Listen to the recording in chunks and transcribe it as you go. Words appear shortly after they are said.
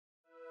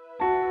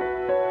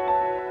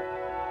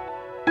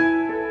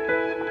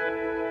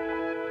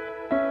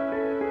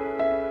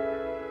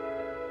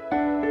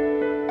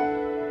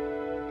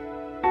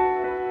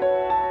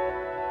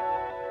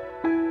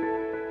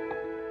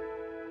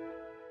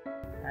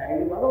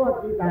in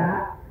Bhagavad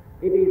Gita,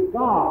 it is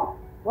taught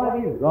what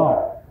is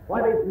God,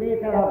 what is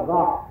nature of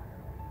God,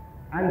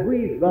 and who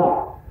is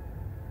God,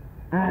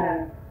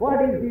 and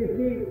what is this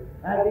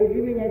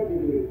living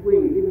entity, we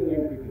living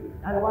entity,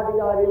 and what is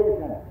our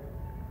relation.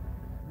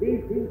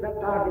 These things are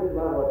taught in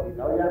Bhagavad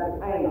Gita. We have to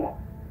find out.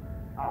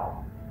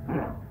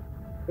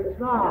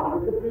 Krishna,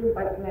 the Supreme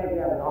Personality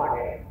of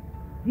Godhead,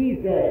 he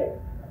says,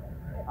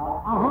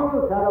 Aham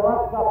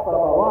sarvasya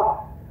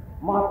prabhava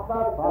matta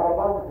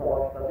sarvam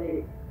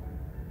sarvastate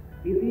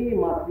iti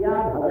masya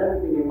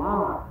bhajanti ima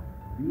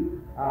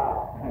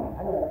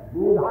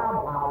buddha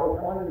bhava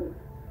samanvita.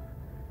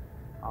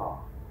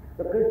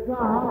 So Krishna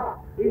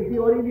is the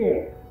origin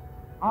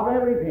of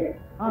everything.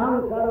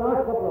 Aham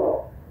sarvasya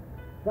prabhava.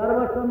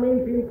 Sarvasya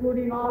means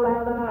including all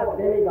other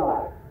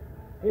demigods,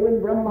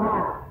 even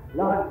Brahma,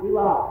 Lord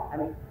Shiva,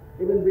 and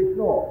even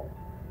Vishnu.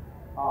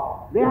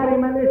 They are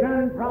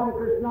emanations from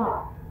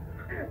Krishna.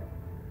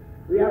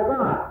 We have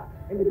got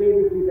in the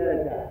Vedic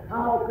literature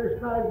how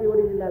Krishna is the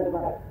original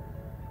birth.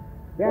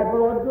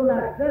 Therefore Arjuna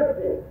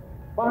accepted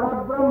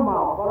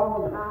Parabrahma,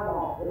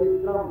 Paramadhama,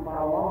 Pavitram,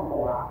 Paramam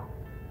Bhava.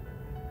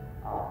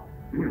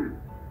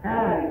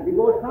 And the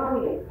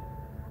Goswami,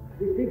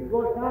 the six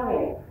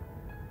Goswami,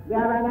 they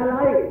have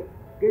analyzed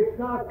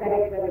Krishna's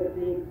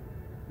characteristics,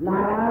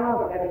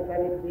 Narayana's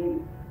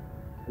characteristics,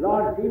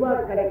 Lord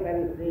Shiva's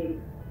characteristics,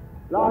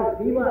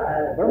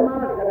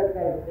 Brahma's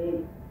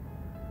characteristics.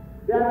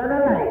 They are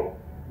analyzed,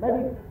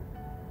 maybe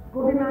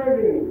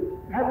scrutinizing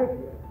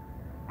everything,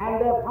 and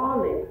they have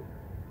found it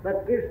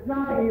that Krishna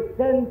is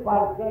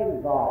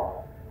 10%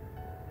 God.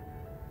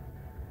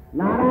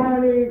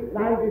 Narayana is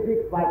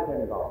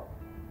 96% God.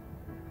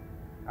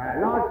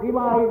 Lord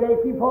Shiva is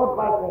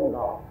 84%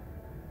 God.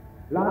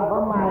 Lord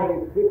Brahma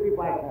is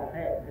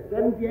 50%,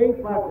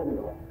 78%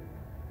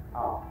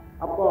 God.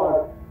 Of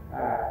course,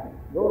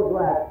 those who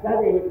have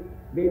studied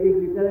Vedic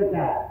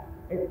literature,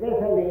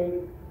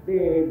 especially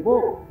the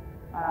book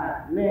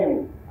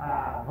named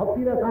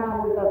Bhakti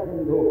Rasamrita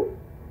Sindhu,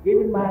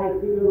 given by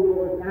Srila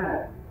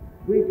Prabhupada,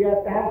 which is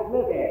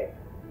translated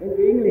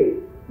into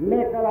English,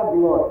 Nature of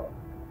Devotion,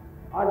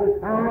 or the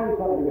Science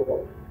of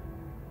Devotion.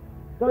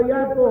 So you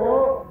have to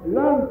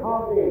learn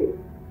from the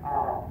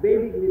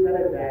Vedic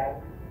literature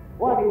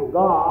what is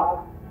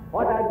God,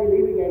 what are the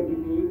living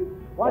entities,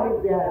 what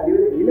is their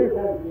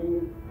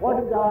relationship, what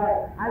is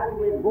our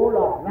ultimate goal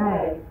of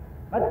life.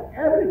 But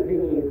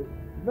everything is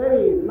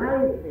very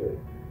nicely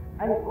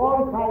and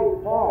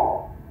concise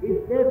form is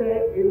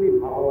stated in the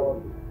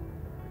Bhagavad Gita.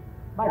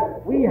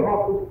 But we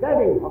have to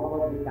study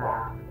Bhagavad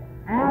Gita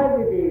as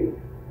it is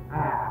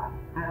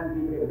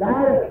and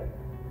direct,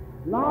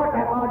 not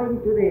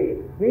according to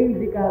the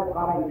whimsical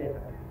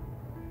commentators.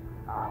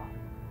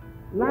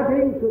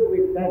 Nothing should be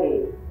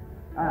studied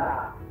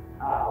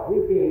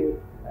which is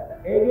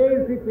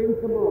against the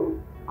principles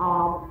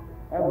of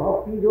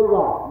Bhakti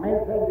Yoga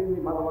mentioned in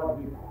the Bhagavad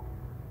Gita.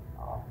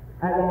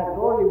 As I have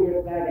told you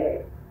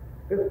yesterday,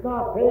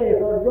 Krishna says,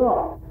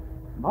 Arjuna,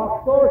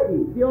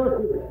 Bhaktoshi,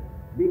 Diyoshi,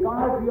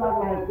 because you are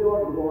my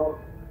pure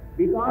devotee,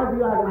 because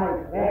you are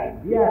my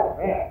friend, dear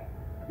friend,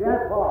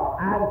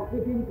 therefore I am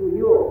speaking to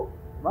you,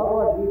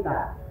 Bhagavad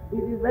Gita.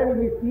 It is very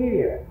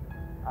mysterious.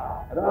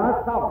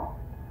 Rahasam,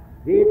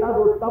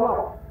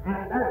 Vetaduttamam,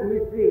 and that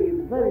mystery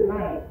is very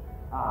nice.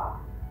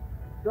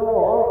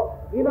 So,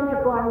 in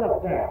order to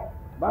understand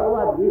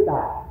Bhagavad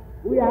Gita,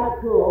 we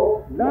have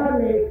to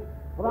learn it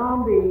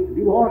from the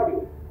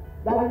devotee.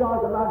 That is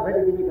also not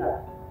very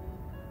difficult.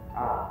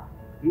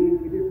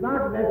 It is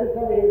not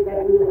necessary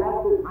that we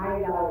have to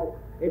find out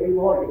a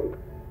devotee.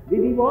 The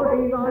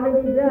devotee is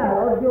already there,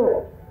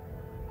 Arjuna.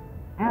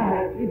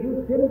 And if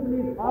you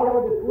simply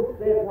follow the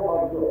footsteps of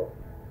Arjuna,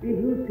 if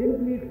you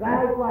simply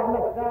try to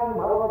understand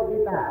Bhagavad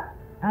Gita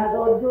as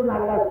Arjuna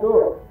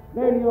understood,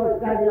 then your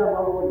study of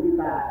Bhagavad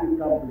Gita is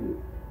complete.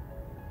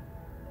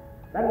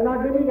 That is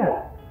not difficult.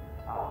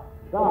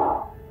 So,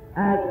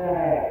 as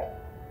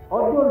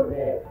Arjuna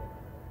says,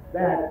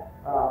 that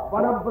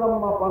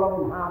Parabrahma,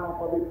 Paramdhama,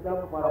 Pavitram,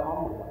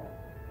 Paramam Bhava.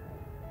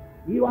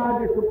 You are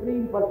the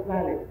Supreme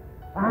Personality,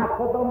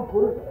 Sahasatam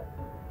Purusha.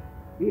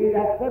 He is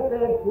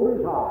accepted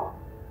Purusha,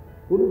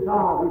 Purusha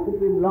the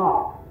Supreme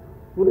Lord,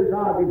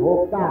 Purusha the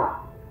Bhokta,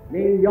 the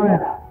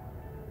enjoyer,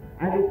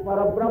 and is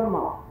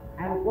Parabrahma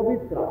and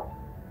Pavitra,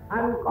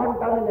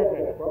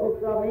 uncontaminated.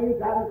 Pavitra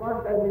means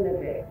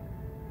uncontaminated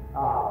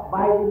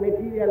by the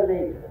material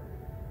nature.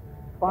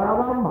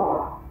 Paramam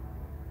Bhava,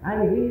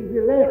 and he is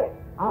the rest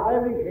of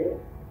everything.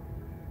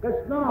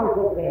 Krishna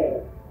also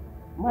says,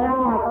 Maya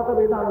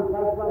tatavidam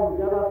sarvam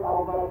jarat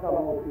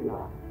avvartamurtina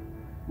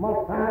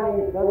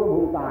masthani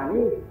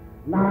sarvabhutani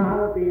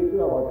nahantesu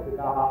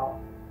avastita.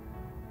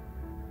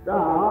 So,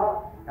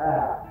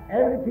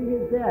 everything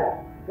is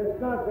there.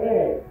 Krishna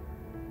says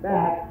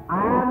that I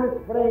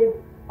am spread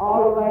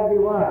all over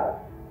the world,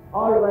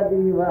 all over the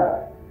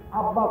universe,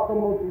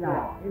 avvartamurtina,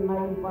 in my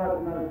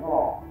impersonal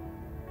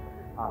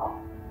form.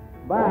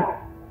 But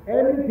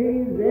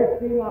everything is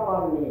resting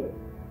upon me,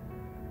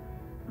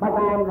 but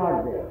I am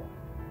not there.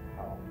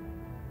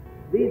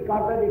 These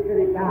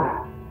contradictory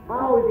terms,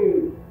 how it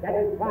is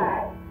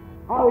satisfied.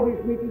 How it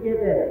is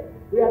mitigated?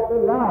 We have to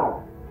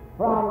learn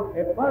from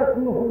a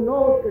person who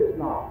knows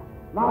Krishna,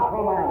 not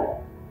from others.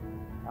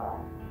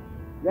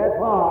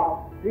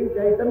 Therefore, Sri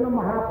Chaitanya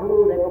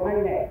Mahaprabhu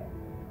recommended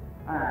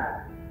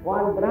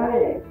one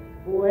Brahmin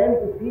who went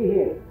to see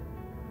him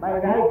by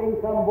writing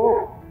some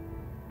books,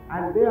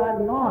 and they are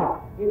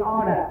not in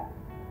order.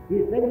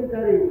 His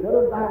secretary,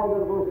 Srila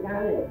Prabhupada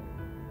Goswami,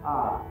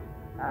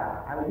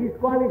 and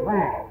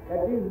disqualified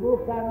that these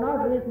books are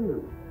not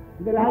written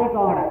in the right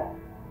order.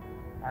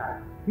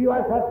 He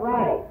was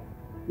surprised.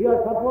 He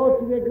was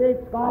supposed to be a great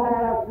scholar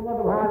of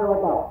Srimad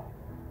Bhagavatam,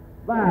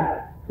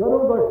 but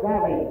Srila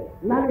Goswami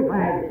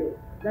nullified it,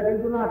 that he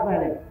do not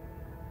write it.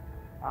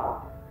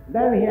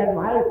 Then he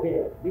advised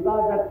him,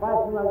 because that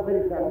person was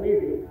very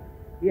submissive,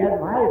 he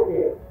advised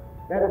him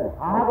that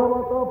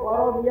Bhagavata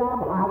Paravya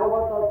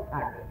Bhagavata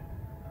Sthati.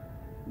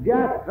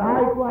 Just try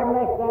to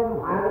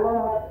understand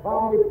Bhagavad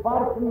from the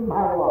person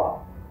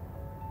Bhagavad.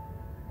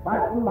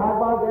 Person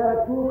Bhagavad, there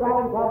are two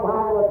kinds of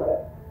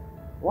Bhagavata.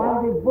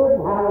 One is book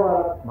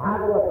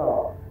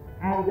Bhagavata,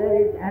 and there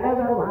is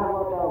another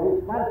Bhagavata,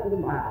 which is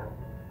person Bhagavata.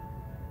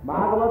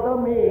 Bhagavata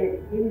means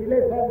in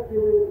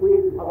relationship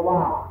with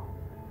Bhagavan.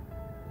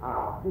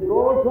 To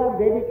those who have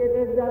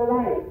dedicated their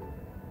life,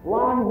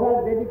 one who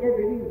has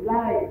dedicated his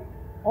life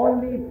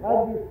only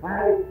for the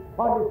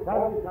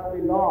service of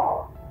the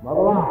Lord,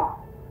 Bhagavan,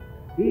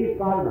 he is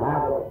called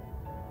Bhagavad.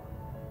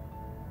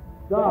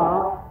 So,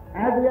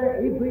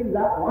 if we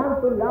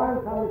want to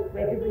learn some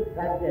specific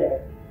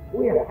subject,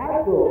 we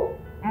have to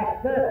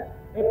accept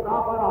a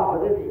proper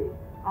authority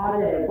or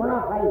a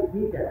bona fide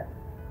teacher.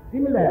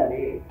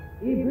 Similarly,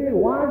 if we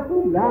want to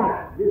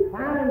learn the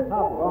science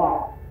of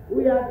God,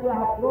 we have to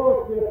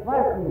approach a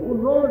person who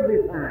knows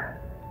the science.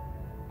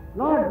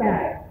 Not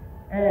that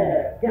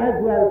a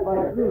casual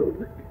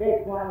person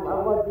takes one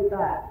Bhagavad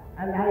Gita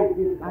and writes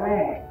his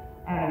comment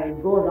and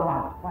it goes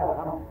on for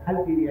some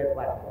ulterior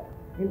purpose.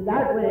 In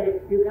that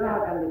way, you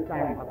cannot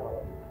understand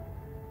Bhagavad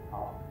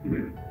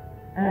Gita.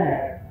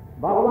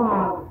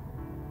 Bhagavan,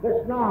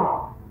 Krishna,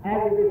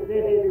 as it is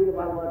stated in the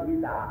Bhagavad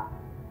Gita,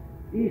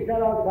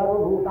 Ishara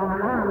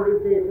Sarvabhutanam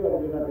Nityeshu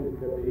Arjuna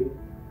Tishtati.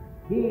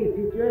 He is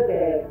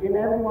situated in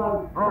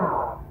everyone's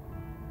heart.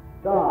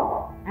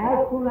 So,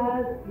 as soon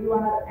as you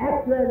are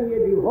actually a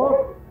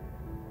devotee,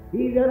 he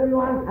is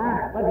everyone's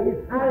heart, but he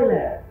is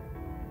silent.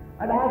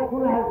 And as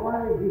soon as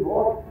one is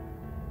devotee,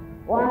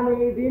 one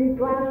is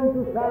inclined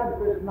to serve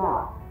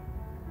Krishna.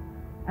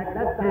 At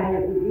that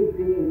time, he gives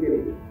him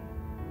intelligence.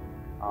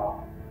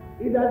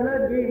 He does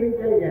not give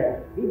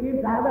intelligence. He gives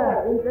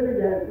others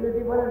intelligence in a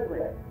different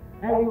way,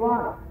 as he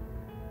wants.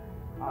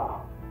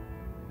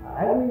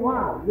 As we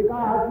want,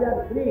 because we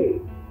are free.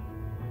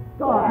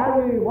 So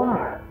as we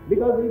want,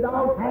 because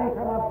without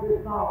sanction of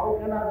Krishna, we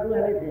cannot do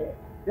anything.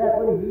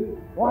 Therefore,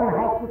 one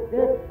has to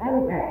take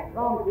sanction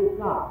from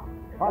Krishna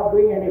for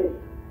doing anything.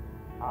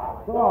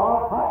 So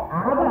for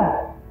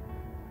others,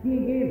 he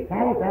gives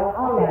sanction,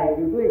 all right,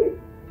 you do it.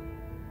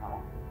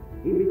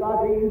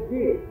 Because he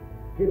insists.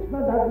 Krishna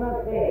does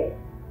not say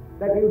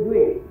that you do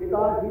it,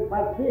 because he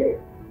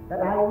perceives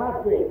that I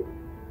must do it.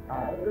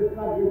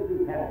 Krishna gives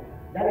you sanction.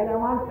 That is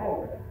one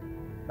sanction.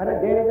 But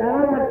there is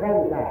another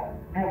sanction,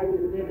 as it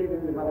is stated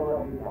in the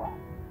Bhagavad Gita.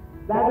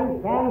 That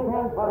is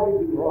sanction for the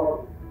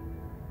devotee.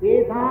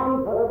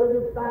 Tesam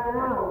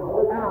sadadayuktanam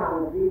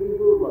bhavatam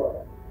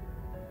srivipurva.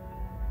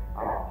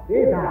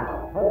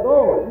 Tesam, for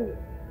those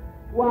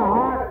who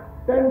are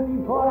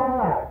 24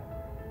 hours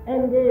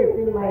engaged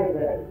in my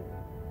service.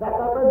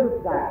 Satata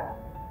yukta.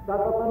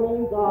 Satata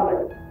means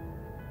always.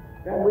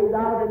 Then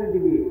without any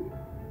division.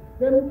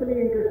 Simply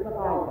in Krishna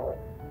consciousness.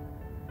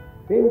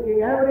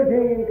 Thinking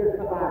everything in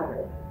Krishna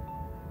consciousness.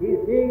 He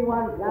is seeing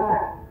one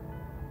flash.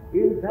 He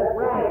is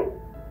surprised.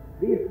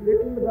 This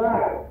little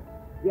girl,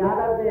 the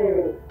other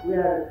day we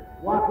were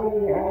walking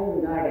in the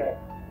hanging garden,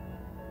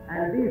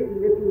 and this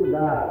little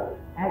girl,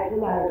 as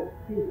soon as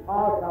she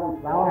saw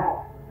some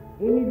flowers,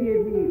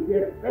 immediately she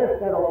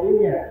expressed her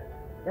opinion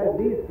that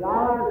these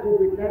flowers should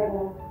be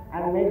taken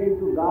and made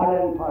into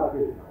garden for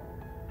Krishna.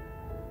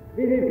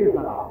 This is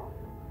Krishna consciousness.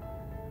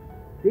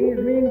 She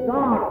is being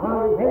taught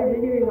from the very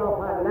beginning of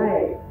her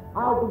life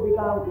how to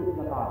become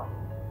Krishna conscious.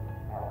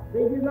 So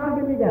it is not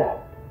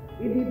difficult.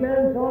 It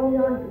depends only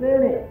on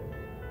training.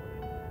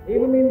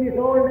 Even in this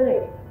old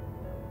age,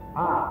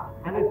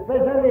 and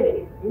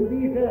especially in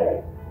these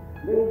days,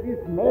 this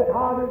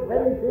method is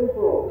very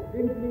simple.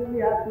 Simply we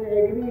have to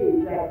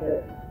agree that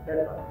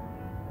that's all.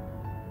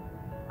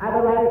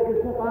 Otherwise,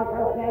 Krishna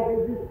consciousness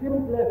is the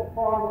simplest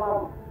form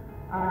of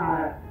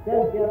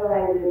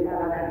self-realization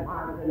and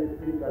advance in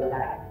spiritual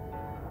life.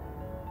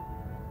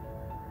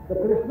 So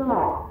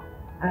Krishna,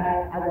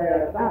 as I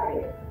was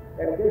talking,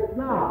 that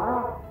Krishna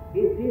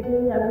is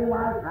sitting in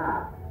everyone's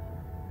heart.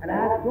 And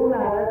as soon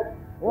as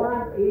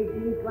one is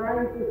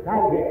inclined to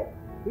serve him,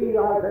 he is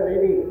also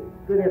ready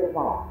to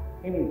respond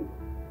immediately.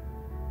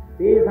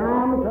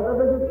 Tesam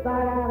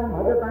sadadayuktanam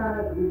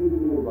bhavatam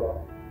srivipurva.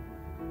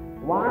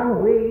 One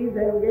who is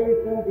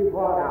engaged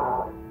 24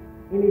 hours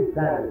in his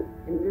service,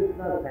 in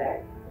Krishna's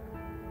service.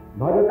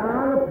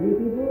 Bhagatan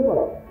Priti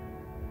Purva,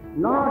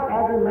 not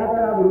as a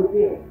matter of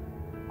routine.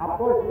 Of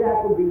course, we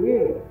have to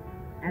begin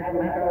as a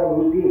matter of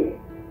routine.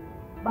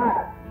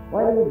 But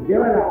when you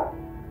develop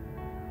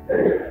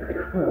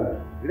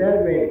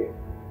gradually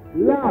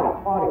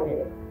love for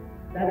him,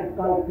 that is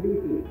called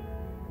Priti.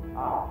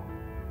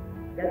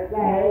 Just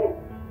like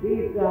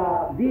these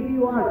deity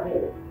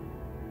worship,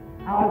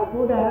 our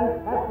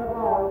students, first of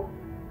all,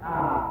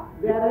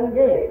 they are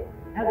engaged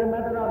as a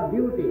matter of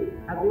duty,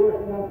 a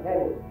devotional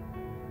service.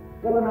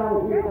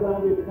 Savanam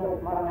Kirtanam Vishnu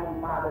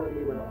Smaranam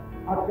Padasivanam.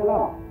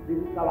 Achalam, this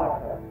is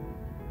Kalashara.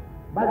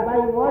 But by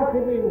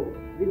worshipping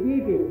the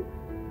deity,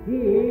 he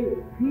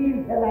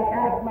feels an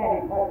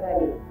attachment for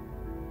service.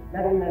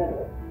 That is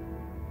natural.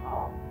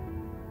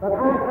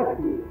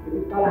 Tathakati, it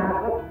is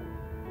Kalashara.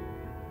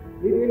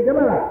 It will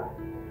develop.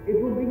 It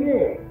will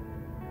begin.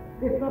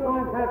 Krishna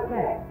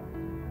consciousness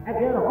at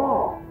your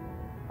home.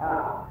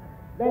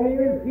 Then you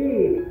will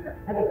feel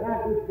at a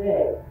certain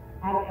stage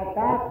an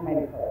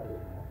attachment for it.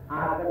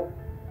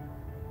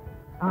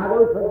 Ado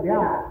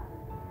sadhya,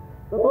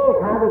 tato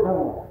sadhu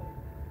samma.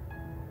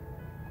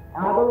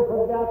 Ado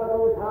sadhya, tato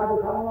sadhu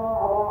samma,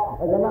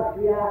 bhajana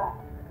kriya,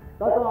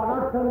 tato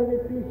anartha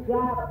nivritti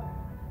syat,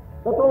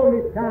 tato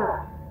nishtha,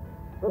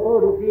 tato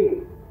ruchi,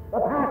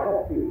 tatha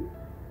shakti,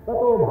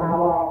 tato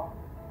bhava,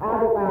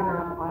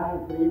 sadhukanam anam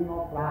primo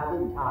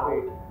pradum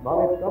bhave,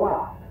 bhavet kava.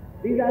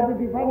 These are the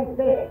different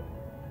states.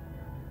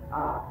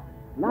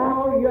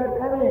 Now you are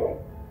coming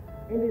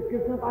in this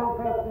Krishna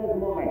consciousness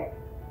moment.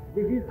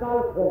 This is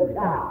called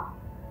Shraddha,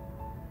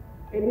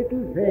 a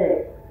little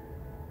faith.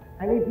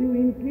 And if you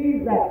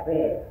increase that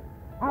faith,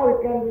 how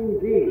it can be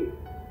increased?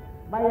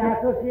 By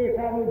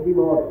association with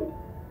devotee.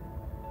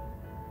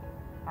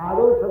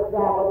 Ado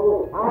Satya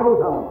Pado Sadhu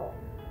Samma.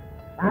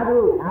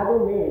 Sadhu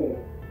means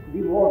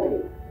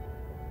devotee.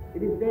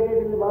 It is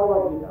stated in the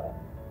Bhagavad Gita.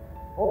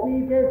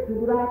 Opite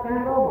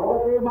Sudurakaro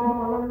Bhavate Mam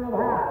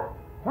Anannabha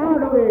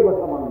Sadhu Eva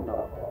Samanta.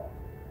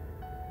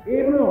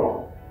 Even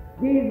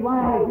these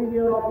wives, these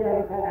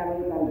European and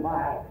American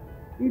wives,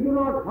 you do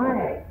not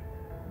find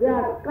they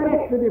are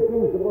correct to the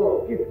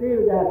principle,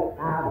 still they are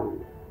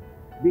sadhu,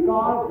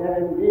 because they are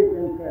engaged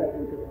themselves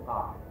in Krishna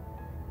consciousness.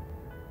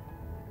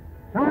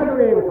 Sadhu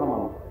eva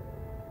samanta.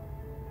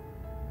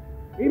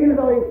 Even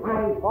though you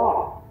find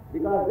fault,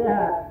 because they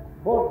are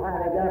both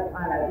fire, they are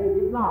fire, they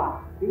did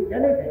not teach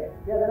anything,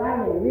 they are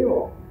learning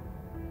new.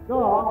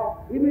 So,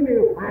 even if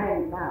you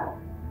find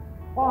some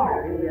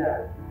fault in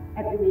their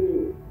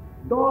activity,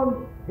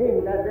 don't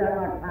think that they are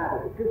not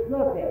sadhu. Krishna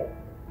says,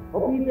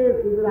 Opite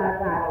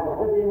Sudurakara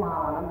Bhavate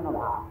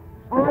Mahanannabha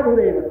Sadhu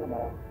Eva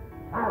Samara.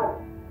 Sadhu.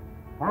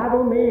 Sadhu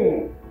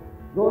means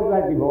those who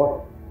are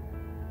devoted.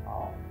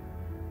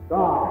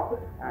 So,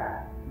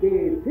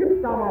 the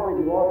fifth term of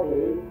a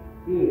devotee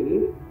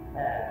is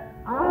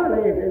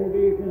always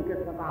engaged in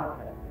Krishna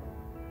consciousness.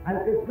 And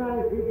Krishna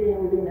is sitting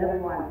within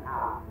everyone's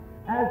heart.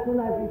 As soon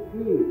as he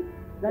sees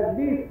that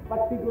this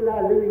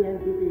particular living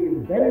entity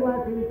is very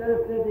much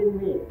interested in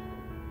me,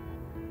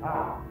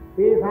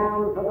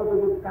 Tesam Satata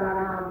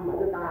Dukkanam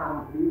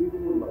Bhagatam Priti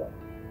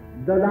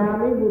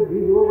Dadami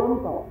Buddhi Yogam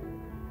Tam.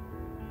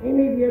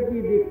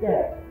 Immediately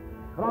dictate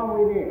from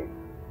within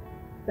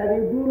that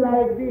you do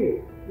like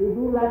this, you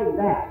do like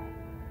that.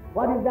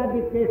 What is that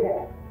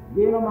dictation?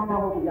 Jena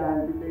Mahamuti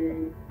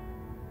Jayantite.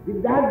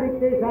 If that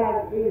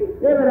dictation is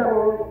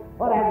favorable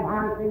for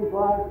advancing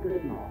towards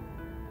Krishna,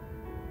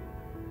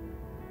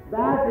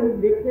 that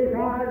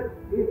dictation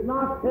is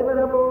not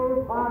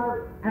favorable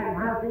for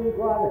advancing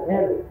towards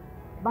hell,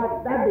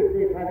 but that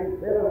dictation is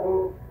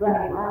favorable to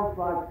advance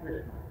towards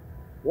Krishna.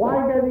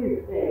 Why does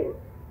he say?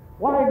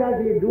 Why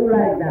does he do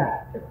like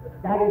that?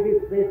 That is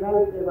his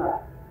special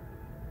seva.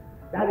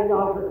 That is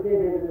also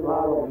stated in the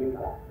Bhagavad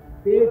Gita.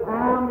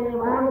 Tesam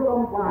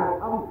evanukam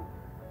partham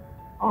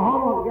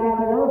aham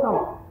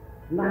ajnanajotam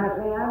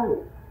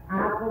nasayam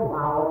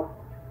atmabhavat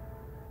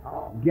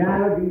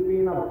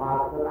jnanadipena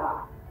bhaskara.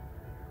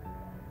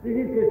 This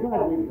is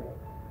Krishna's wisdom.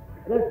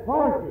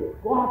 Responsive,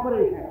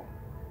 cooperation.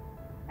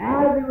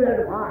 As you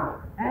advance,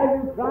 as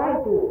you try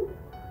to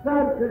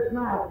serve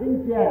Krishna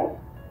sincerely,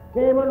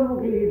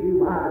 Sevanmukhi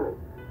Dvibhar,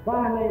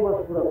 Swaneva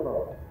Surasa.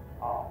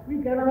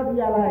 We cannot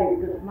realize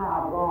Krishna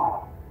or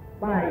God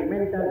by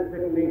mental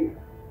speculation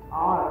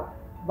or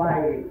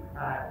by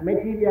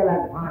material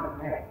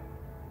advancement.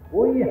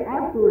 We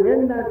have to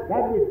render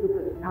service to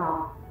Krishna,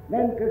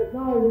 then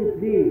Krishna will be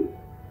pleased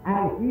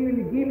and he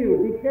will give you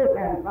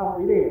dictation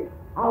from within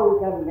how you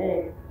can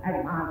make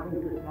advancing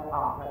Krishna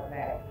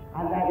consciousness,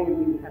 and that will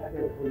be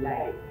successful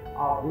life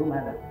of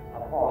human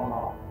form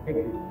of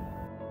existence.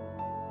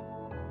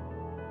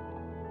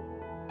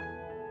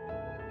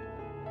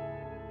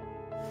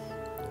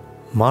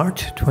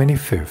 March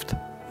 25th,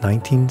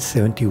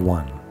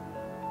 1971.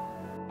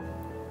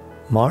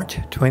 March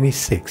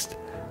 26th,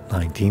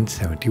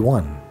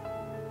 1971.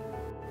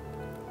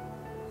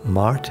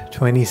 March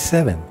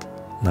 27th,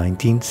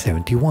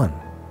 1971.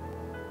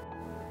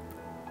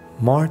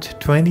 March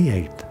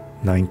 28th,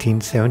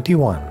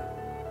 1971.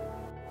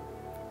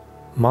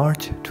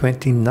 March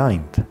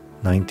 29th,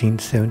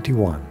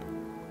 1971.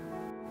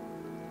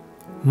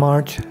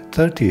 March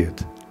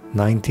 30th,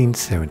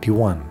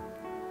 1971.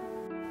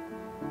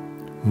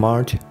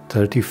 March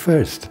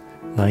 31st,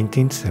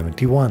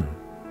 1971.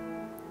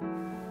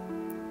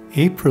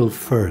 April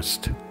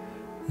 1st,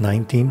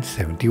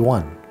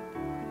 1971.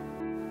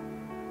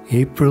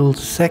 April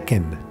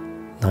 2nd,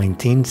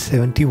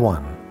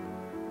 1971.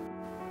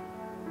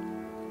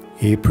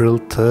 April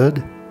 3rd,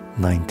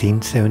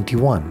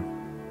 1971.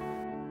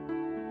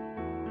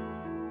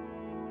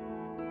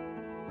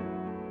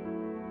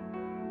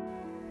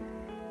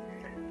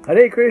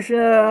 Hare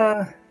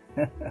Krishna!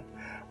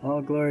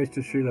 All glories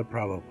to Srila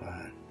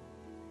Prabhupada.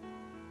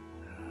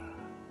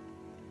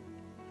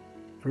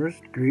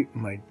 First,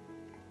 my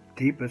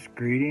deepest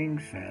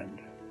greetings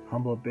and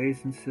humble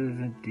obeisances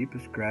and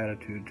deepest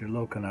gratitude to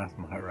Lokanath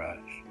Maharaj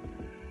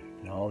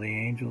and all the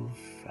angels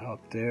out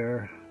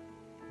there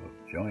who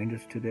have joined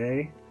us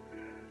today.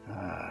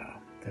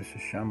 This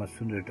is Shama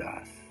Sundar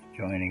Das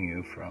joining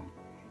you from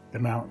the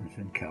mountains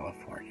in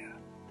California.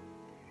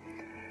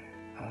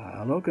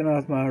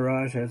 Lokanath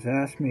Maharaj has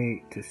asked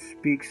me to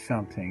speak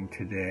something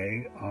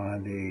today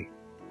on the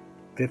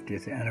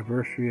 50th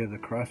anniversary of the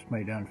Cross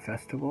Maidan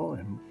Festival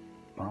in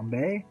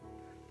Mumbai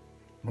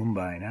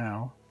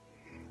now,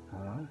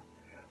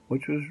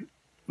 which was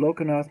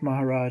Lokanath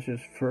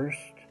Maharaj's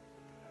first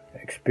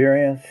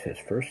experience, his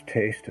first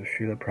taste of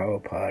Srila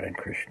Prabhupada and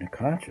Krishna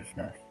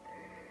consciousness.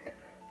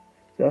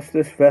 Thus,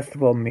 this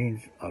festival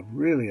means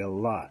really a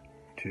lot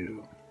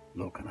to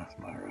Lokanath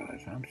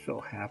Maharaj. I'm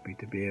so happy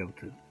to be able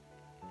to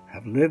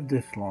have lived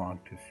this long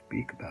to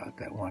speak about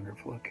that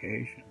wonderful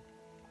occasion.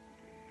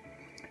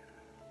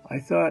 I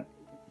thought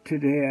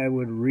today I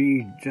would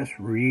just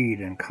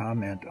read and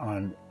comment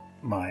on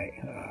my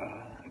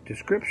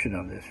description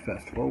of this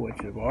festival, which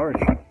I've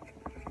already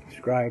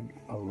described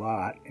a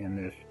lot in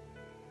this.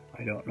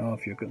 I don't know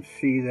if you can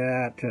see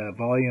that,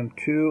 Volume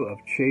 2 of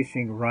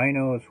Chasing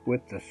Rhinos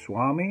with the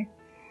Swami.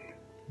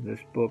 This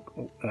book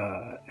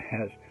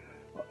has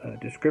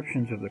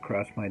descriptions of the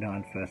Cross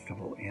Maidan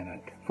Festival in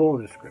it, full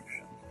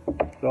description.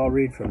 So I'll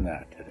read from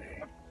that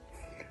today.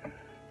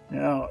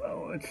 Now,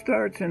 it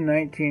starts in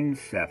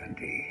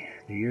 1970,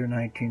 the year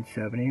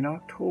 1970, in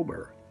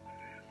October,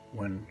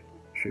 when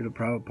Srila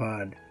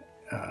Prabhupada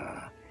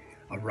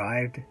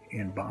arrived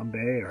in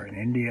Bombay or in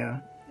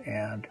India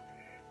and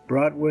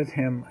brought with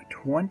him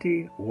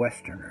 20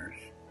 Westerners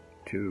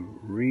to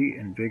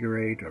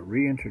reinvigorate or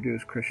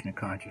reintroduce Krishna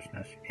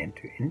consciousness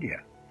into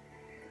India.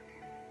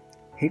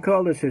 He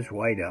called us his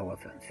white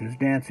elephants, his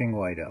dancing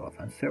white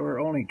elephants. There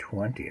were only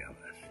 20 of us,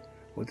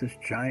 with this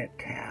giant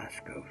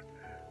task of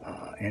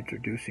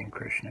introducing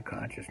Krishna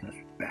consciousness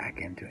back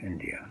into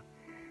India.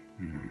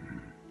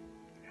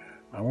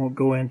 I won't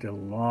go into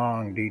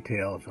long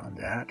details on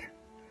that,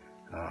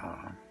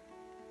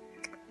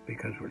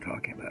 because we're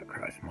talking about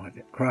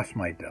Cross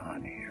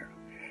Maidan here.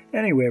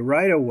 Anyway,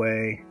 right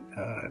away,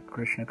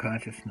 Krishna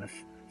consciousness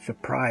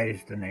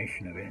surprised the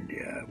nation of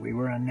India. We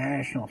were a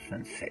national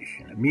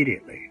sensation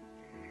immediately.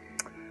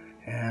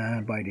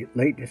 And by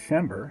late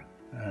December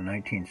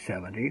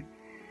 1970,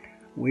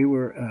 we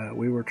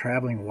were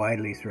traveling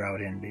widely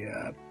throughout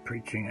India,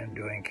 preaching and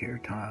doing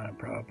kirtan, and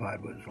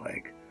Prabhupada was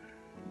like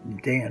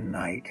day and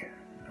night,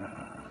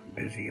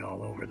 busy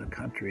all over the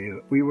country.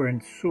 We were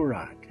in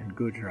Surat in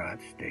Gujarat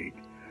state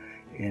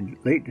in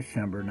late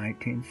December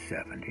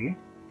 1970,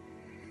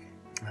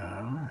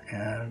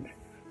 and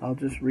I'll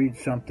just read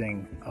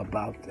something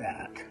about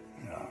that,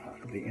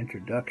 the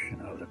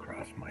introduction of the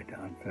Cross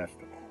Maidan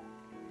Festival.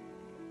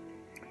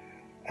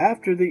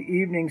 After the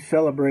evening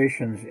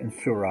celebrations in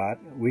Surat,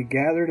 we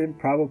gathered in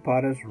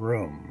Prabhupada's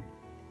room.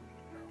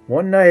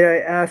 One night I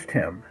asked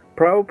him,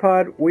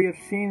 "Prabhupada, we have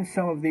seen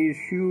some of these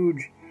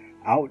huge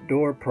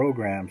outdoor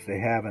programs they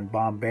have in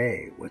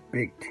Bombay with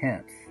big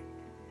tents.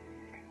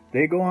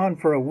 They go on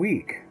for a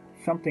week,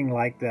 something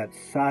like that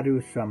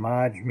Sadhu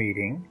Samaj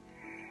meeting,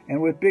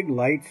 and with big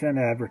lights and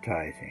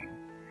advertising.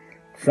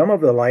 Some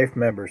of the life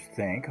members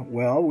think,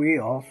 well, we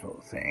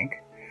also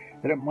think,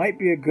 that it might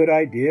be a good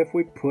idea if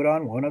we put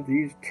on one of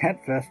these tent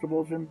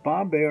festivals in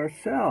Bombay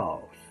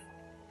ourselves.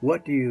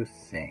 What do you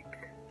think?"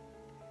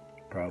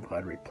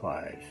 Prabhupada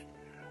replies,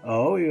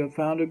 "Oh, you have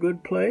found a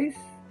good place?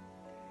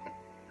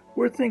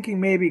 We're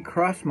thinking maybe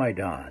Cross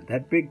Maidan,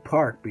 that big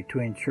park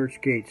between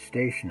Churchgate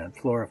Station and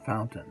Flora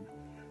Fountain,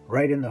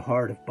 right in the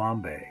heart of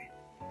Bombay.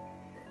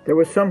 There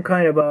was some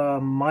kind of a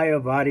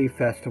Mayavadi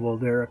festival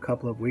there a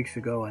couple of weeks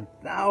ago, and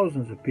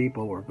thousands of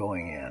people were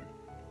going in."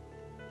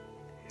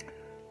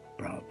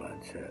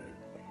 Prabhupada said,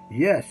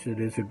 "Yes, it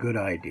is a good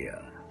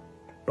idea.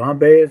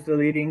 Bombay is the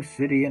leading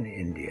city in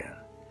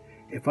India.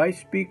 If I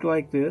speak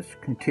like this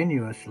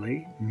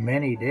continuously,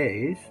 many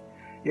days,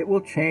 it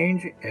will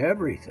change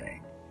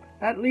everything.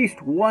 At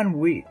least 1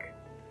 week.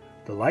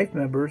 The life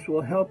members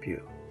will help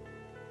you.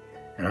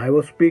 And I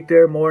will speak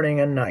there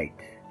morning and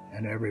night,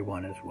 and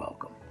everyone is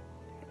welcome.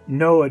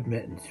 No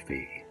admittance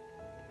fee.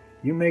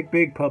 You make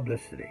big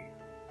publicity.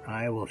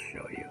 I will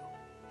show you."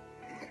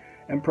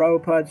 And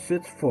Prabhupada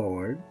sits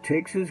forward,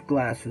 takes his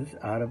glasses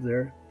out of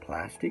their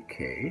plastic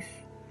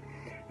case,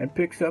 and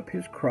picks up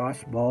his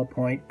cross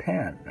ballpoint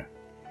pen.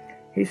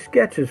 He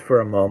sketches for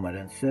a moment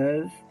and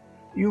says,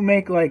 "You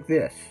make like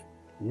this,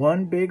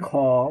 one big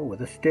hall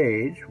with a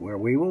stage where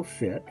we will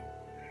sit,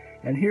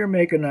 and here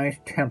make a nice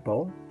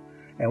temple,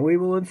 and we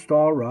will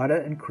install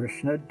Radha and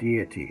Krishna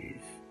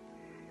deities.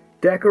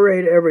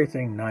 Decorate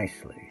everything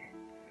nicely,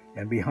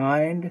 and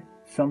behind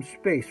some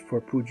space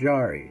for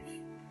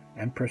pujaris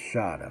and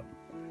prasadam.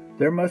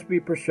 There must be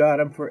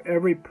prasadam for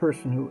every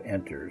person who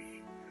enters.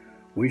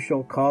 We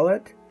shall call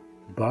it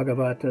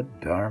Bhagavata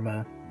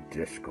Dharma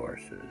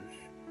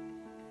Discourses."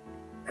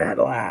 At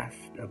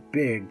last, a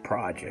big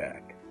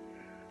project.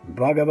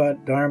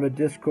 Bhagavat Dharma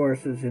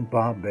Discourses in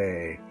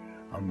Bombay,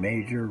 a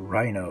major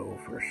rhino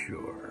for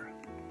sure.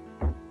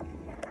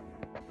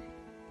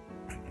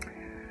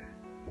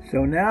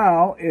 So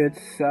now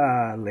it's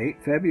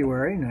late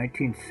February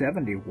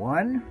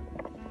 1971,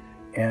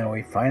 and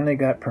we finally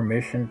got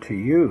permission to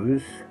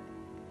use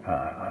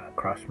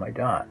Cross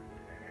Maidan.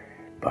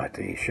 But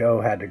the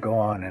show had to go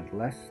on in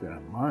less than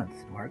a month,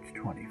 March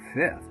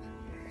 25th.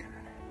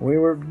 We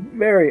were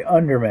very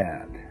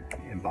undermanned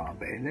in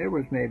Bombay. There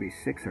was maybe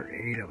 6 or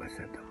 8 of us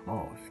at the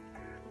most.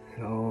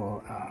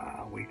 So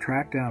we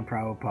tracked down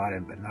Prabhupada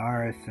in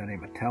Benares, sent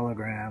him a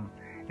telegram,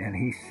 and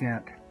he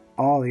sent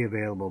all the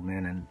available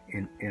men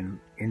in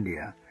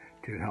India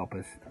to help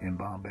us in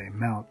Bombay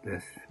mount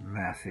this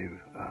massive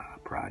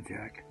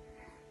project.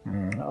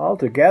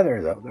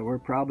 Altogether, though, there were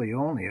probably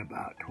only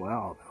about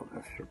 12 of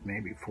us, or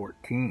maybe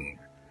 14.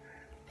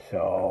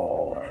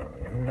 So,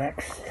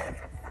 next,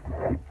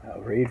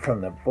 I'll read from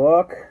the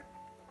book.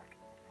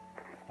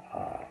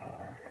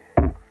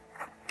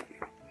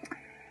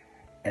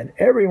 And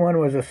everyone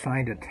was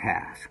assigned a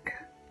task.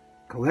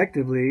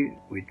 Collectively,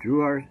 we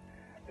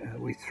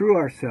threw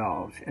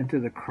ourselves into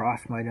the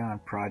Cross Maidan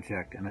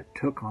project, and it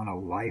took on a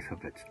life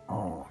of its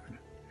own.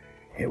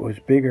 It was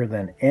bigger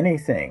than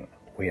anything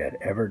we had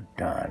ever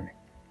done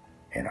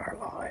in our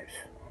lives.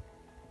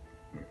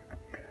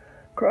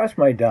 Cross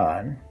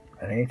Maidan,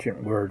 an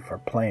ancient word for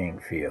playing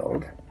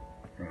field,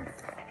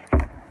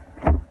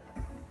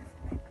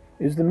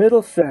 is the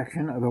middle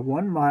section of a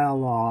 1 mile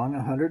long,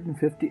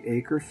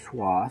 150-acre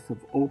swath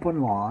of open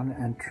lawn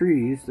and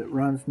trees that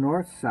runs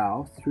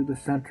north-south through the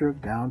center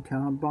of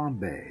downtown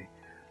Bombay,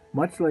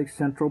 much like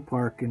Central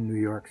Park in New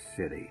York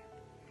City.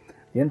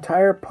 The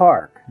entire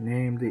park,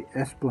 named the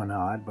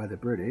Esplanade by the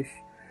British,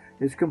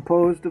 is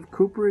composed of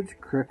cooperage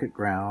cricket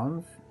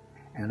grounds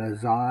and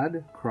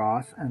Azad,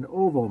 Cross, and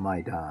Oval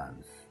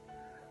Maidans.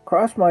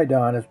 Cross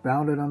Maidan is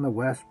bounded on the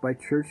west by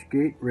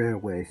Churchgate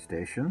Railway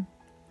Station,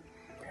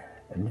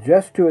 and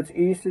just to its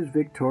east is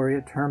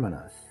Victoria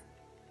Terminus.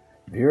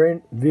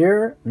 Veer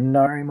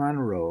Nariman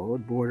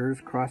Road borders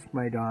Cross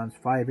Maidan's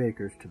 5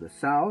 acres to the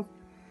south,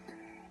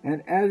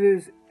 and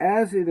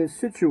as it is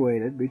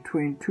situated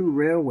between 2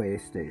 railway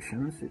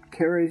stations, it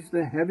carries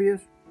the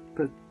heaviest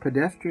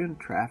pedestrian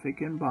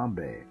traffic in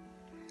Bombay.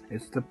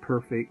 It's the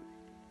perfect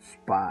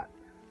spot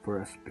for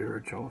a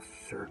spiritual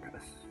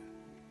circus.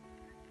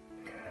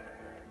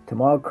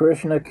 Tamal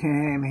Krishna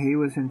came. He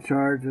was in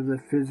charge of the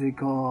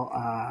physical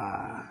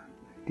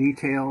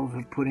details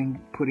of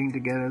putting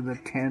together the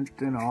tent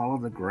and all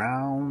of the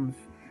grounds.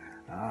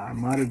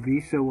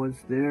 Madhavisa was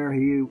there.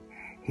 He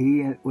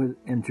and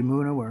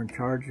Jamuna were in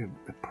charge of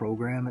the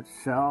program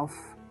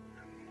itself.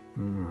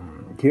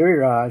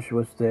 Giriraj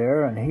was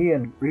there, and he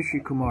and Rishi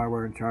Kumar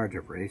were in charge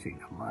of raising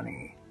the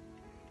money.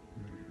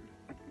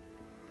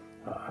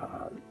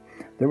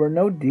 There were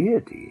no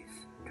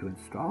deities to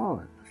install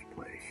in this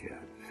place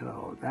yet,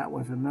 so that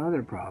was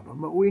another problem.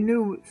 But we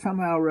knew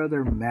somehow or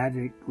other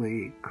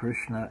magically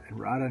Krishna and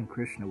Radha and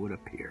Krishna would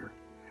appear.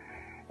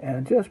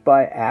 And just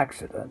by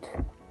accident,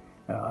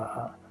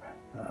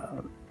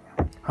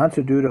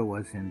 Hansaduta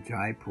was in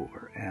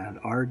Jaipur, and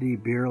R.D.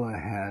 Birla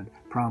had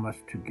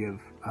promised to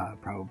give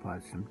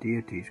Prabhupada some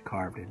deities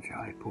carved in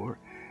Jaipur,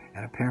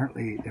 and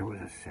apparently there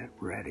was a set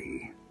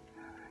ready.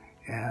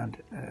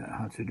 And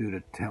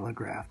Hansaduta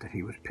telegraphed that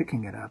he was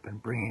picking it up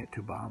and bringing it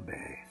to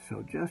Bombay.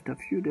 So just a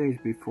few days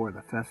before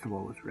the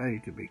festival was ready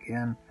to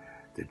begin,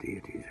 the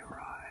deities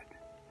arrived.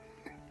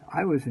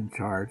 I was in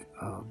charge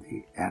of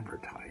the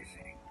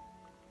advertising.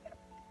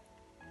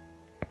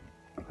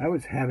 I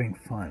was having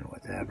fun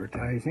with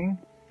advertising.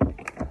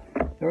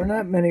 There were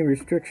not many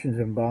restrictions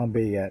in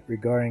Bombay yet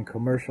regarding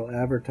commercial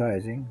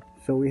advertising,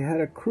 so we had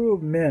a crew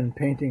of men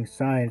painting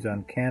signs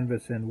on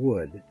canvas and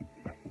wood,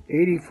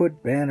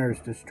 80-foot banners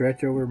to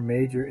stretch over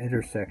major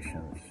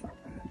intersections,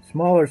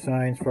 smaller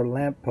signs for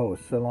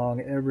lampposts along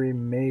every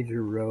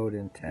major road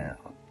in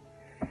town.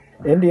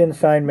 Indian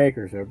sign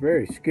makers are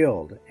very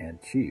skilled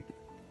and cheap.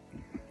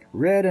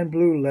 Red and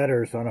blue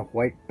letters on a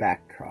white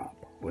backdrop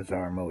was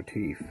our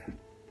motif.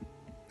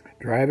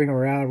 Driving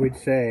around, we'd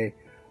say,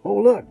 "Oh,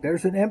 look,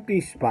 there's an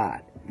empty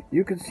spot.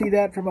 You can see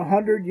that from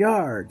 100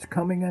 yards,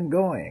 coming and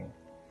going."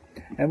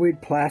 And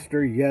we'd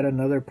plaster yet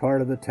another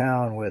part of the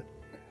town with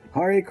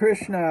Hare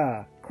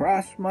Krishna,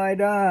 Cross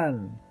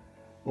Maidan,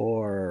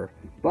 or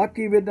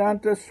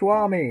Bhaktivedanta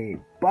Swami,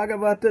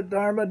 Bhagavata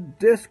Dharma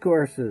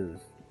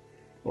Discourses,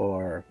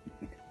 or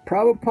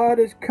Prabhupada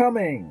is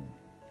coming,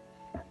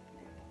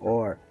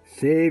 or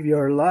save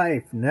your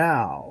life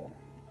now.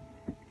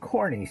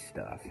 Corny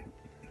stuff.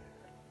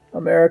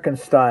 American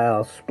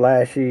style,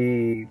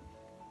 splashy,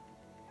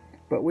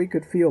 but we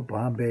could feel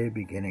Bombay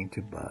beginning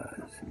to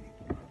buzz.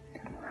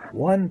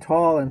 One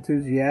tall,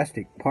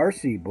 enthusiastic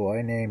Parsi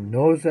boy named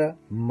Noza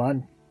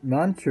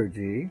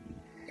Mancharji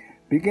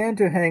began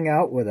to hang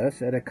out with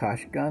us at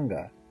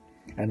Akashganga,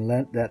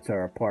 and that's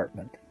our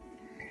apartment,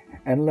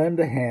 and lend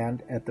a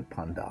hand at the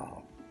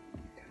pandal.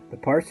 The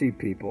Parsi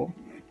people,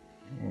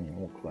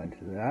 we'll go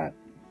into that.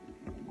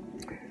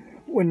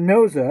 When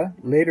Noza,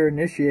 later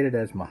initiated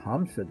as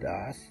Mahamsa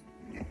Das,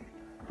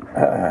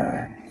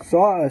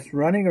 saw us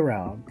running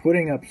around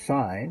putting up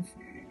signs,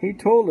 he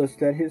told us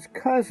that his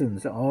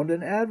cousins owned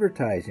an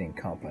advertising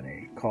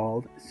company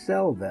called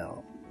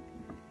Selvel.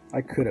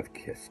 I could have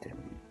kissed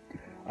him.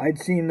 I'd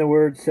seen the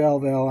word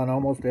Selvel on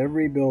almost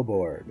every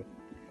billboard,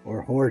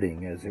 or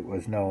hoarding as it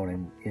was known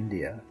in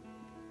India,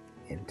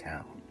 in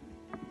town.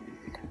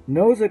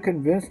 Noza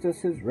convinced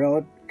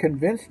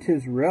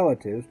his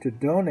relatives to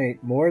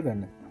donate more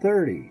than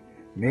 30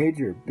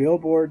 major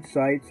billboard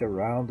sites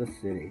around the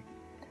city.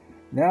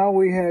 Now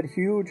we had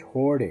huge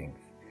hoardings,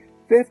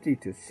 50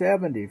 to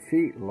 70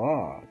 feet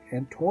long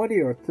and 20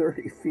 or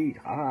 30 feet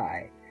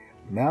high,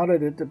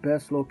 mounted at the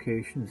best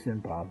locations in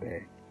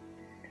Bombay.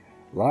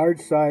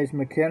 Large-size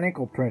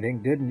mechanical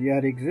printing didn't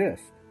yet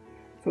exist,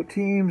 so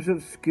teams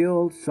of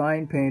skilled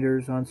sign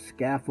painters on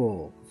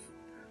scaffolds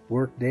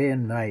worked day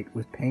and night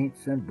with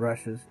paints and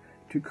brushes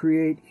to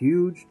create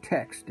huge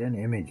text and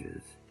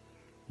images.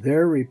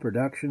 Their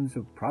reproductions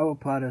of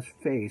Prabhupada's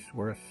face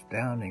were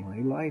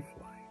astoundingly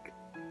lifelike.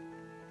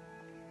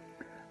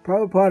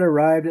 Prabhupada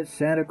arrived at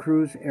Santa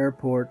Cruz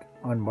Airport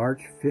on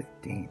March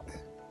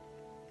 15th,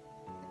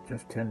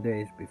 just 10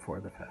 days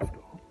before the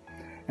festival.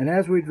 And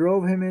as we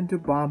drove him into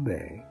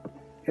Bombay,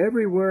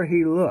 everywhere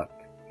he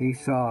looked, he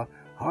saw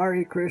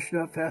Hare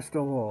Krishna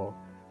Festival,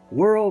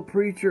 World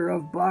Preacher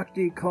of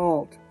Bhakti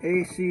Cult,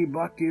 A.C.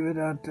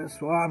 Bhaktivedanta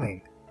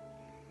Swami.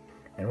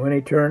 And when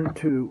he turned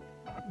to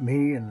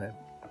me in the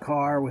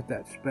car with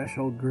that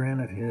special grin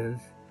of his,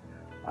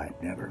 I'd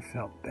never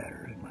felt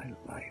better in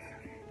my life.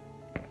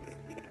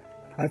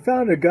 I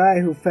found a guy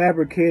who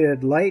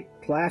fabricated light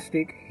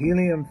plastic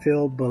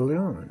helium-filled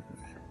balloons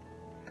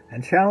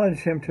and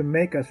challenged him to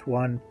make us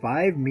one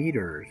 5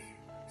 meters,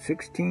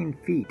 16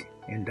 feet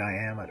in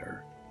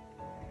diameter.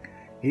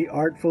 He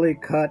artfully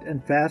cut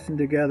and fastened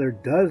together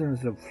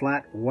dozens of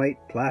flat white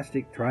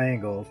plastic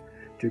triangles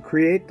to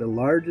create the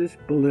largest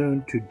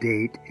balloon to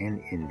date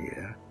in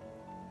India.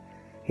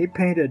 He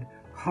painted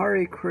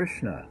Hare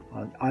Krishna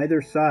on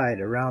either side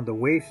around the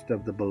waist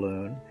of the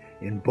balloon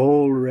in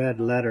bold red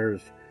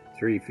letters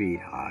 3 feet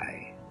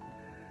high.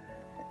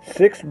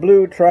 6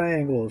 blue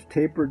triangles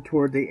tapered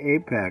toward the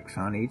apex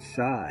on each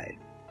side.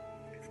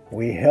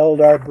 We held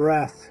our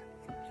breath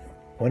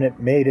when it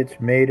made its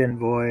maiden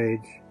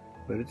voyage,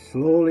 but it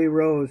slowly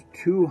rose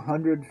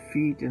 200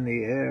 feet in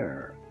the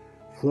air,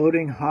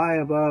 floating high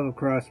above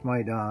across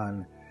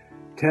Maidan,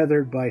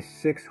 tethered by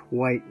 6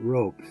 white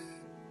ropes.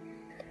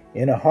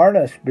 In a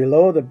harness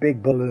below the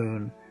big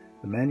balloon,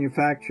 the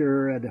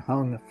manufacturer had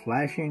hung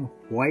flashing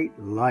white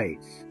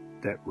lights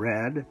that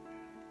read,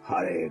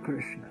 Hare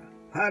Krishna,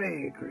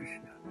 Hare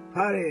Krishna,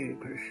 Hare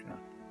Krishna.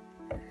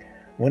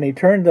 When he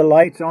turned the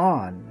lights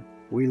on,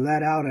 we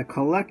let out a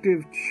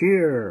collective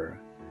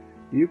cheer.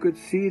 You could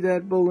see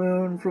that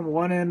balloon from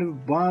one end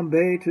of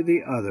Bombay to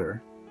the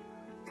other,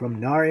 from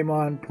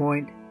Nariman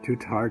Point to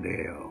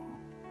Tardeo.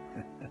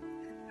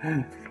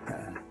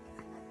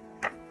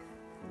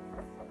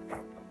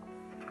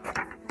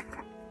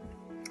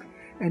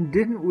 And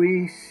didn't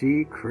we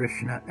see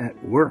Krishna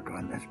at work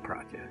on this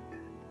project?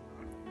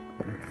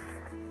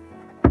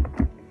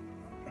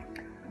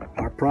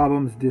 Our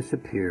problems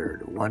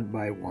disappeared one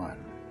by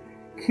one.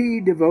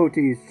 Key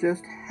devotees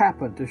just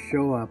happened to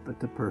show up at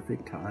the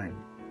perfect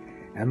time,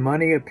 and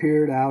money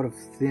appeared out of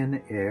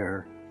thin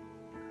air.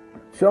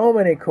 So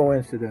many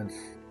coincidences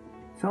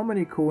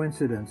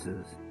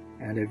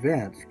and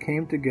events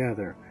came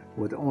together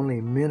with only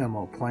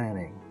minimal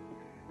planning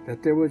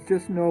that there was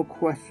just no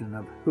question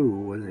of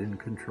who was in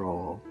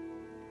control.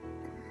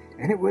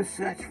 And it was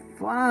such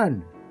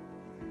fun!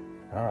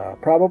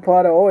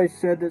 Prabhupada always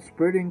said that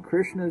spreading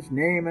Krishna's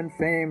name and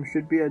fame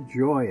should be a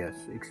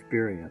joyous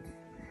experience,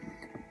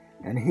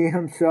 and he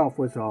himself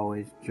was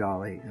always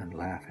jolly and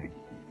laughing.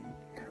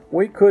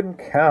 We couldn't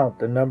count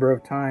the number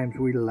of times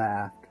we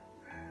laughed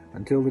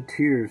until the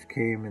tears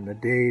came in the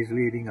days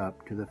leading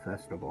up to the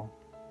festival.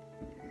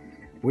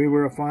 We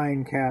were a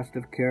fine cast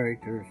of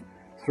characters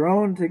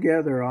thrown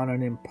together on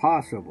an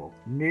impossible,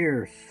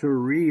 near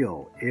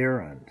surreal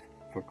errand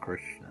for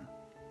Krishna.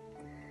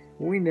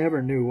 We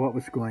never knew what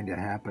was going to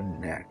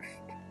happen next,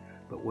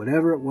 but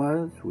whatever it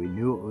was, we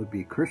knew it would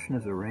be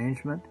Krishna's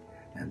arrangement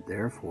and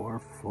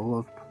therefore full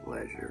of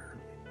pleasure.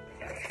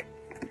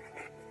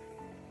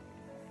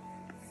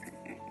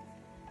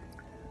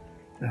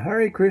 The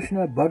Hare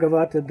Krishna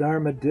Bhagavata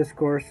Dharma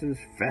Discourses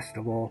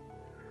Festival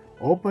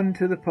opened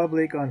to the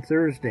public on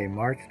Thursday,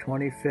 March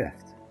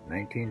 25th,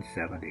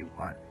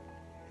 1971.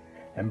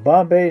 and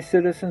Bombay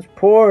citizens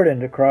poured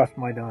into Cross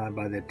Maidan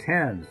by the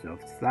tens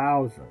of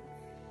thousands.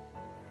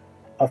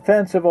 A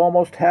fence of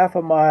almost half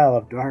a mile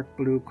of dark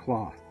blue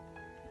cloth,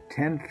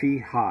 10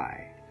 feet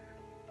high,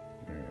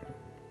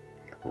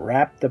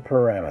 wrapped the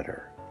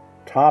perimeter,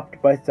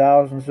 topped by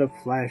thousands of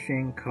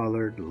flashing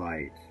colored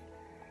lights.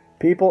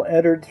 People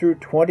entered through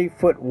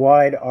 20-foot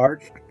wide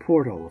arched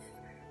portals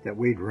that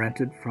we'd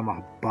rented from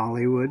a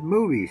Bollywood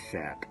movie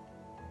set.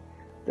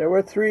 There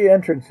were 3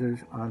 entrances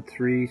on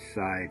 3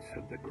 sides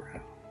of the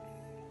ground.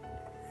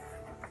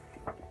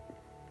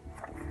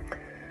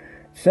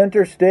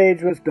 Center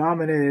stage was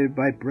dominated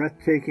by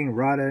breathtaking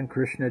Radha and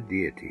Krishna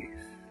deities.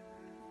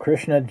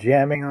 Krishna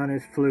jamming on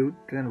his flute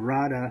and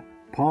Radha,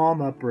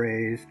 palm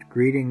upraised,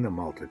 greeting the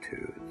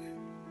multitudes.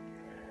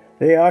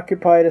 They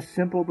occupied a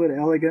simple but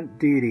elegant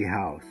deity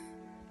house,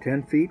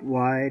 10 feet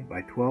wide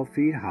by 12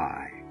 feet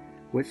high,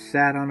 which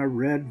sat on a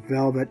red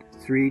velvet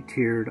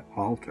 3-tiered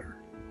altar.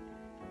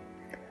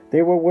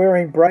 They were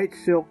wearing bright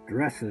silk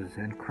dresses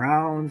and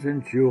crowns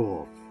and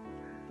jewels,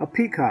 a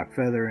peacock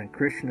feather in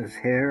Krishna's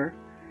hair,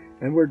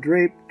 and were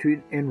draped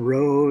in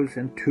rose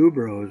and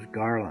tuberose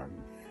garlands.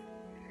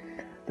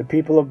 The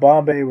people of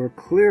Bombay were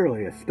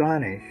clearly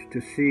astonished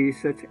to see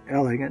such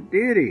elegant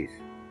deities.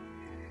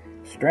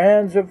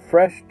 Strands of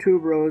fresh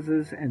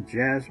tuberoses and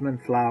jasmine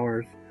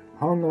flowers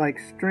hung like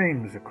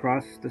strings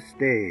across the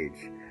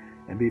stage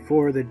and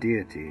before the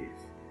deities,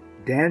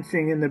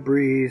 dancing in the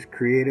breeze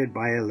created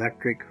by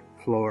electric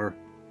floor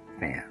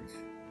fans.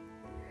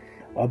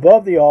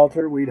 Above the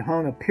altar we'd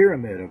hung a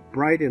pyramid of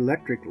bright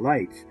electric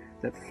lights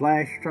that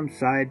flashed from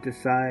side to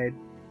side,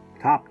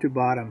 top to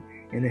bottom,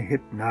 in a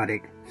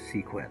hypnotic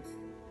sequence.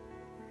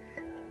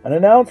 An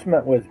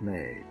announcement was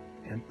made,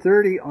 and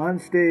 30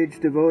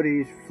 onstage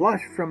devotees,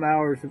 flushed from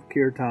hours of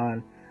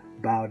kirtan,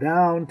 bow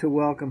down to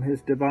welcome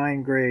His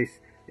Divine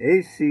Grace,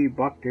 A.C.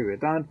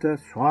 Bhaktivedanta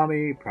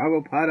Swami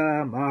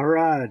Prabhupada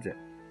Maharaj.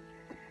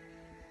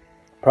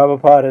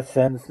 Prabhupada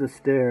ascends the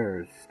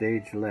stairs,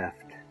 stage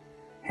left,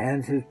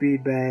 hands his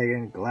bead bag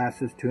and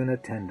glasses to an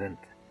attendant,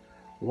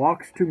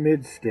 walks to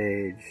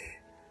mid-stage,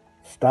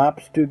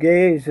 stops to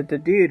gaze at the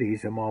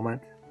deities a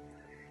moment,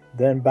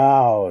 then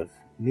bows,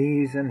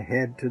 knees and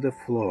head to the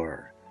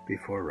floor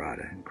before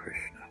Radha and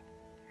Krishna.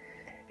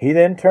 He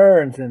then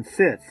turns and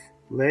sits,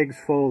 legs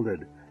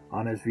folded,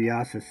 on his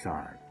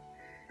Vyasasan,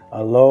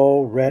 a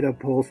low,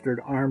 red-upholstered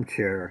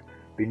armchair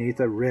beneath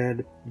a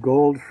red,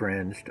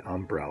 gold-fringed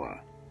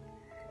umbrella.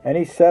 And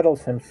he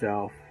settles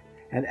himself,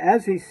 and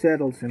as he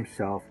settles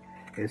himself,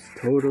 is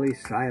totally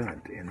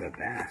silent in the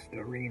vast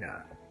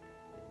arena.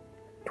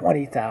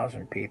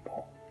 20,000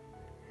 people.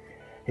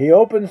 He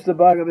opens the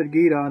Bhagavad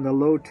Gita on the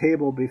low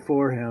table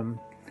before him,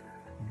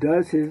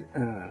 dons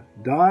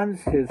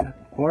his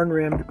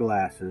horn-rimmed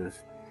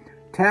glasses,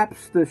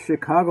 taps the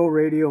Chicago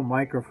radio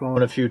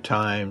microphone a few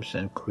times,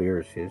 and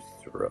clears his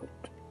throat.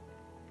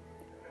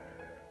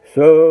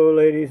 So,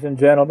 ladies and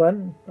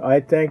gentlemen, I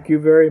thank you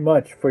very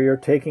much for your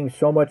taking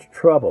so much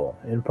trouble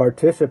in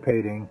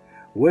participating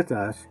with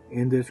us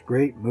in this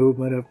great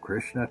movement of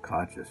Krishna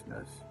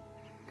consciousness.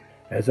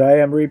 As I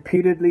am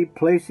repeatedly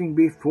placing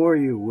before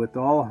you with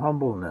all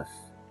humbleness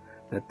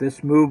that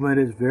this movement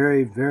is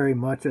very, very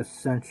much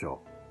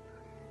essential,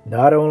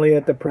 not only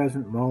at the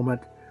present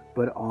moment,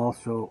 but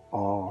also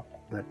all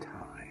the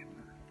time.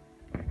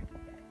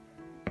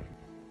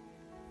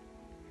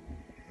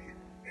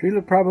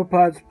 Srila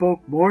Prabhupada spoke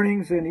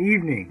mornings and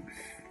evenings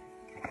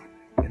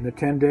in the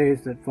 10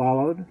 days that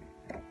followed,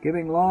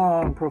 giving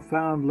long,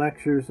 profound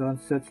lectures on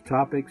such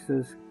topics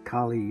as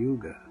Kali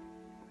Yuga,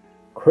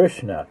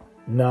 Krishna,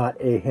 not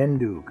a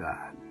Hindu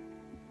god,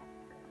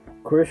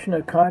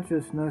 Krishna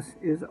consciousness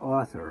is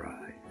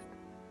authorized,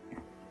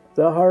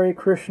 the Hare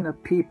Krishna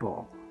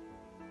people,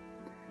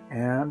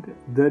 and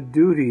the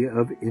duty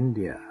of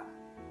India.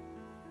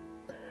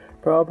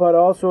 Prabhupada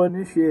also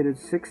initiated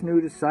 6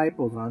 new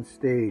disciples on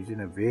stage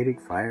in a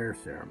Vedic fire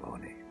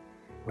ceremony,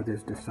 with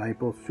his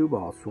disciple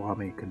Subal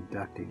Swami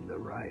conducting the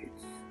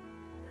rites.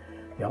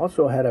 He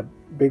also had a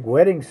big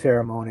wedding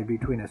ceremony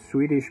between a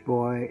Swedish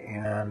boy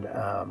and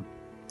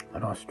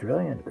an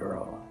Australian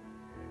girl,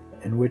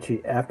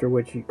 after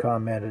which he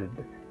commented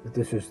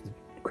that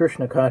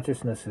Krishna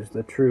consciousness is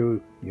the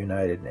true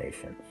United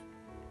Nations.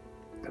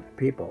 The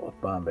people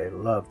of Bombay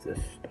love this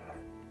stuff.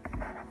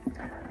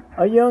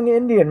 A young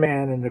Indian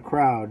man in the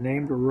crowd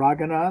named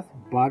Lokanath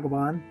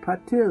Bhagavan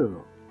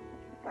Patil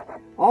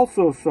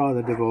also saw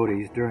the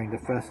devotees during the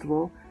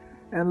festival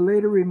and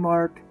later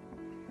remarked,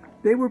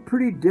 "They were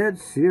pretty dead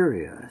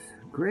serious,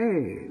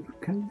 grave,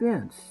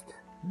 convinced,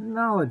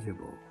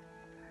 knowledgeable,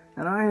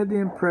 and I had the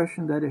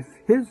impression that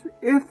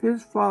if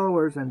his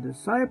followers and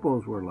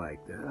disciples were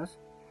like this,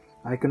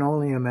 I can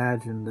only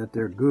imagine that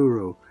their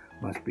guru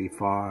must be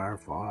far,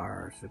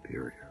 far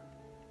superior."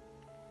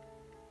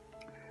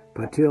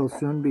 Patil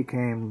soon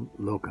became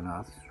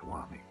Lokanath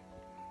Swami,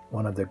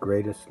 one of the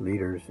greatest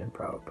leaders in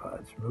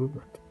Prabhupada's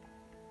movement.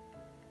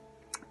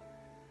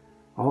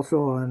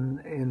 Also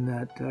in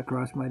that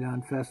Cross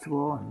Maidan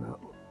festival, on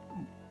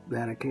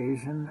that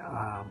occasion,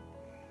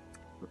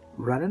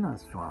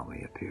 Radhanath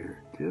Swami appeared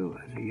too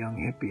as a young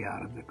hippie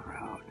out of the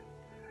crowd,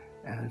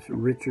 as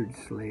Richard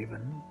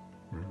Slavin.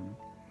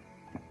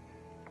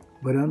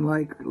 But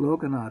unlike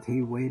Lokanath,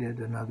 he waited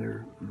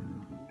another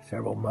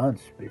several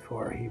months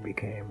before he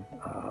became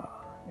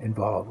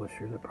involved with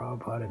Srila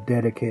Prabhupada,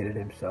 dedicated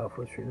himself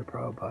with Srila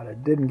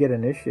Prabhupada, didn't get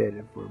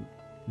initiated for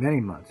many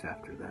months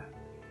after that,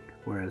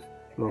 whereas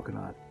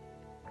Lokanath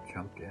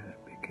jumped in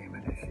and became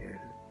initiated.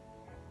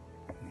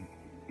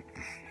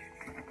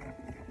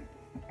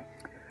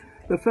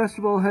 The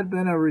festival had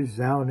been a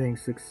resounding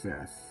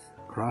success.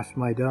 Cross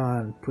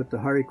Maidan put the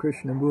Hare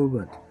Krishna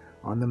movement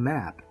on the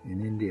map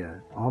in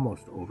India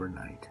almost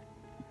overnight.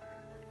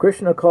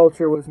 Krishna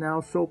culture was now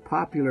so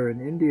popular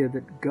in India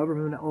that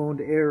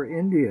government-owned Air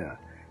India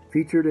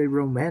featured a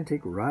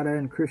romantic Radha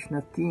and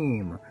Krishna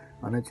theme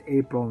on its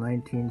April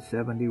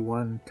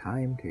 1971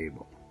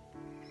 timetable.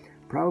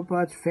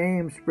 Prabhupada's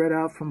fame spread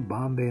out from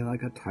Bombay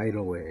like a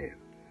tidal wave,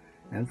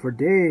 and for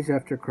days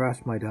after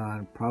Cross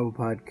Maidan,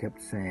 Prabhupada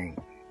kept saying,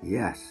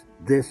 "Yes,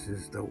 this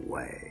is the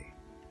way."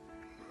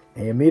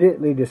 He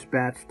immediately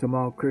dispatched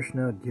Tamal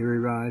Krishna,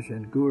 Giriraj,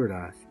 and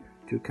Gurdas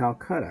to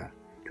Calcutta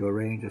to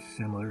arrange a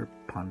similar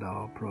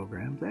pandal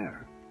program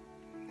there.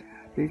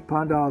 These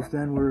pandals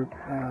then were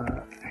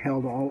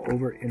held all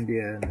over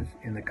India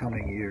in the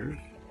coming years,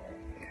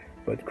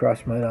 but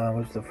Cross Maidan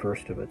was the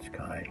first of its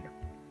kind.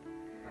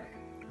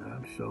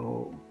 I'm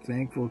so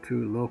thankful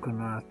to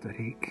Lokanath that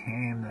he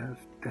came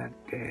that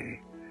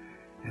day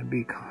and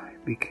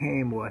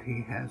became what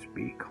he has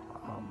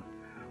become,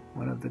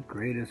 one of the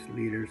greatest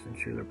leaders in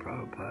Srila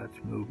Prabhupada's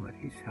movement.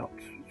 He's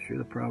helped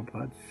Srila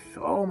Prabhupada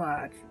so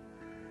much.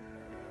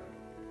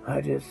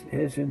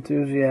 His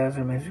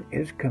enthusiasm,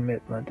 his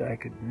commitment, I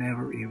could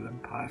never even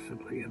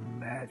possibly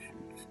imagine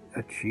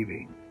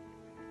achieving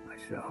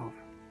myself.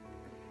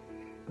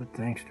 But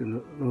thanks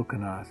to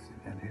Lokanath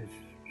and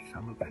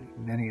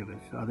many of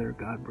his other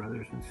God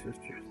brothers and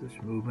sisters,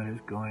 this movement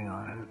is going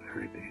on in a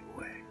very big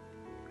way.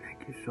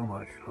 Thank you so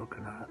much,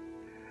 Lokanath.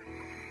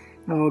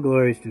 All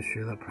glories to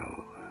Srila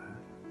Prabhupada.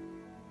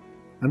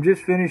 I'm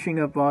just finishing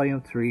up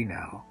Volume 3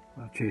 now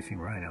of Chasing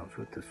Rhinos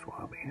with the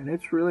Swami, and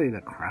it's really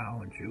the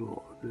crown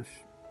jewel of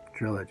this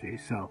trilogy.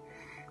 So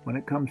when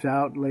it comes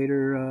out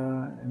later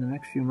in the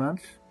next few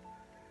months,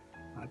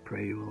 I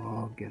pray you will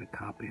all get a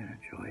copy and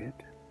enjoy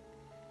it.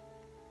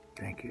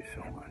 Thank you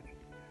so much.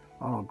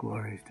 All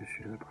glories to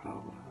Srila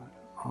Prabhupada.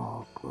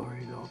 All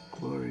glories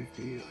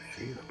to you,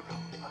 Srila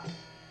Prabhupada.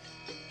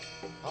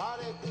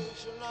 Hare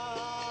Krishna,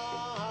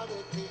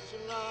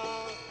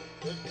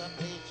 Krishna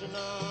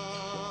Krishna,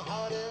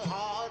 Hare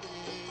Hare,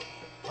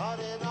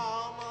 Hare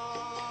Rama,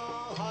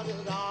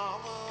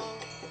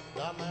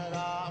 Rama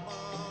Rama,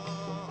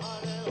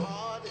 Hare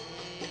Hare.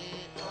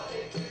 Hare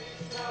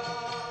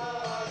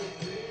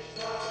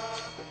Krishna,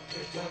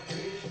 Krishna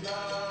Krishna,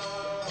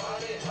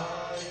 Hare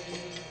Hare,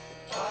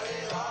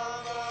 Hare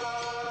Rama,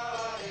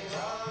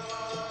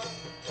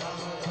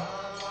 Rama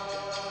Rama,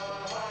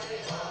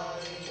 Hare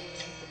Hare.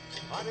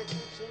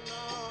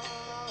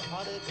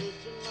 Hare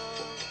Krishna,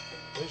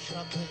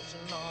 Krishna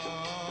Krishna,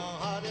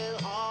 Hare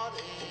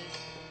Hare,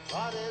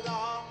 Hare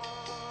Rama,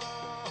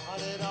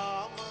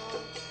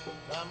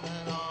 Rama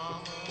Rama,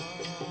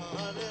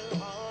 Hare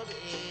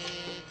Hare.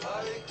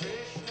 Hare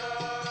Krishna,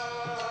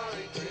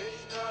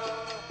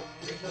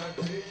 Krishna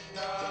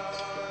Krishna,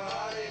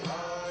 Hare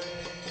Hare,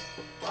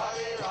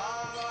 Hare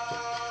Rama,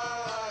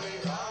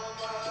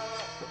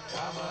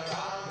 Rama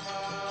Rama,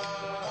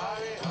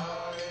 Hare Hare. Hare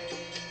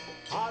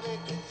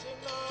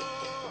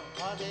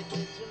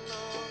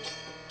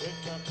Krishna,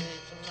 Krishna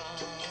Krishna,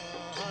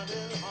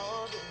 Hare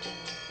Hare,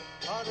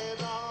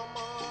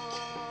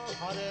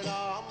 Hare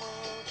Rama,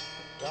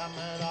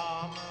 Rama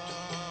Rama,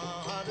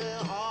 Hare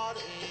Hare. Hare Krishna, Krishna Krishna, Hare Hare, Hare Rama, Rama Rama, Hare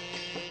Hare.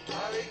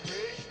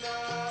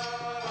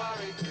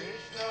 Hare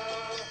Krishna,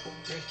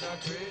 Krishna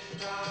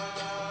Krishna,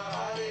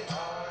 Hare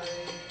Hare,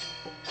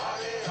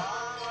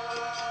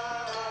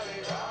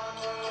 Hare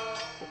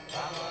Rama,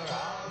 Rama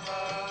Rama,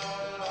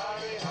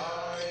 Hare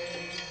Hare.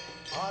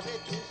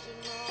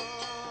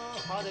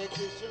 Hare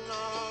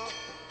Krishna,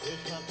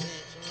 Krishna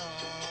Krishna,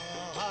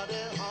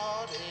 Hare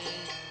Hare,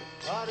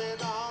 Hare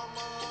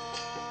Rama,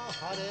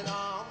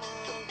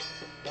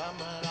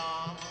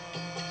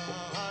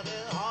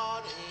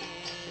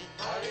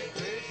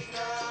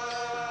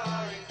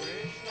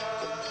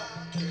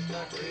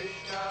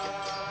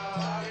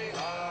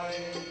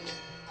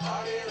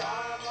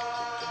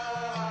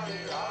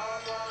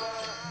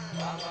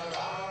 Rama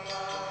Rama,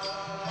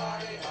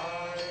 Hare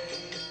Hare.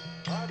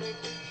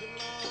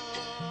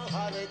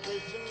 Hare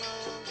Krishna,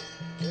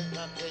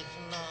 Krishna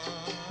Krishna,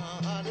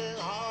 Hare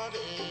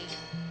Hare,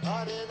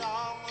 Hare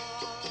Rama,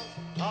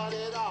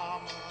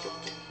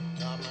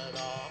 Rama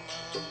Rama,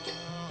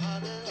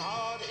 Hare Hare.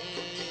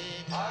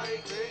 Hare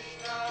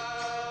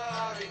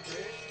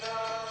Krishna,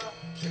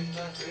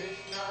 Krishna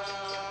Krishna,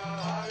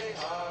 Hare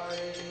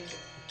Hare,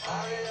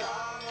 Hare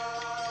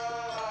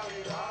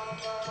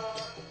Rama,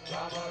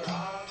 Rama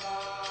Rama,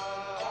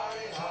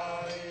 Hare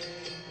Hare.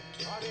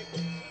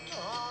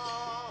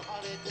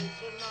 Hare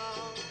Krishna,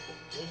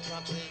 Krishna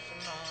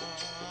Krishna,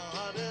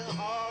 Hare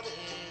Hare.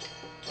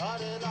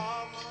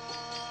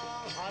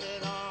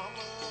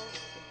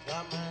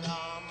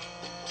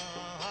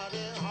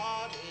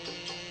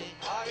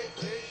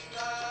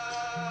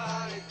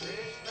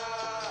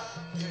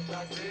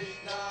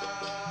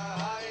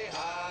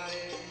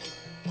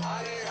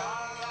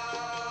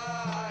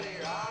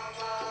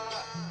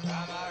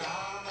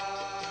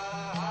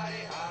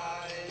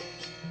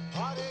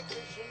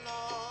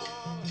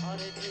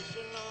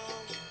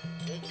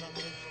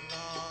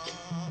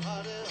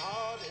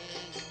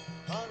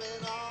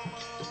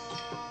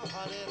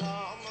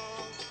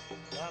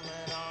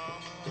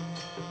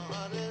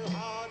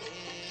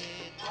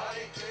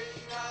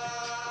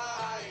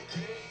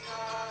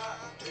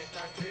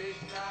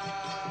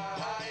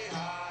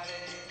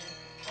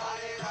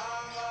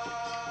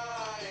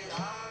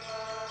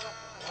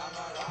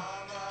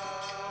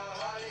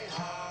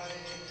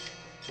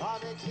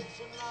 Hare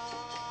Krishna,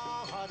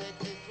 Hare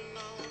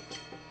Krishna,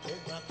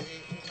 Krishna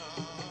Krishna,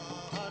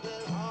 Hare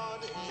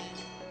Hare,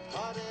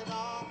 Hare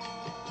Rama,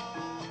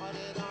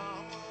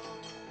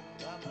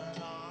 Rama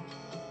Rama,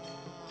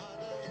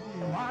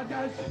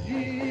 Hare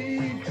Shri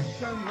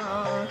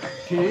Krishna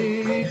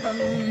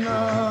Chaitanya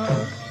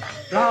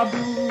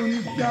Prabhu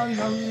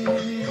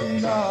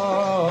Nityananda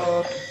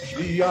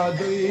Shri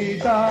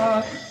Advaita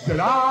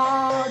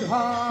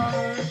Gadadhar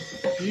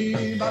Shri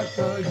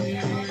Bhakti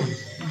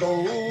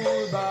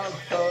Gaur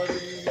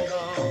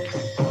Bhaktarinda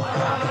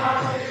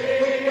Hare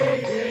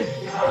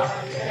Krishna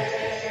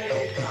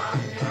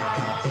Chaitanya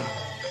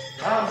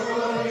Prabhu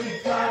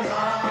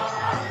Nityananda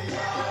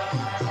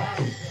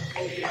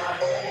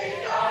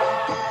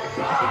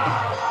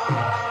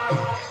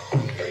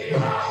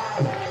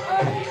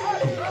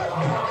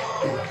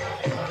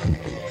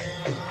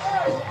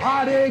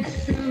Hare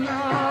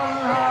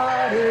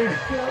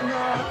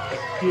Krishna,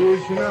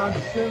 Krishna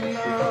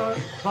Krishna,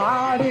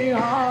 Hare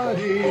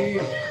Hare,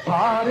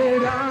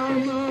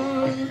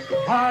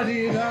 Hare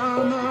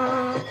Rama,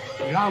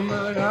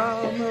 Rama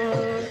Rama,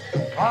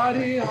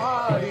 Hare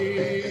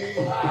Hare.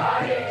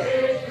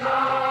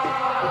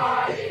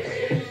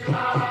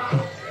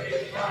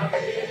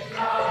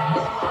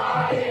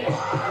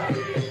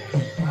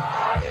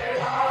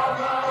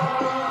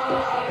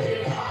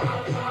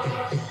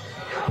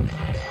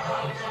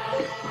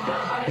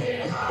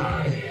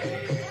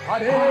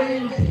 Hare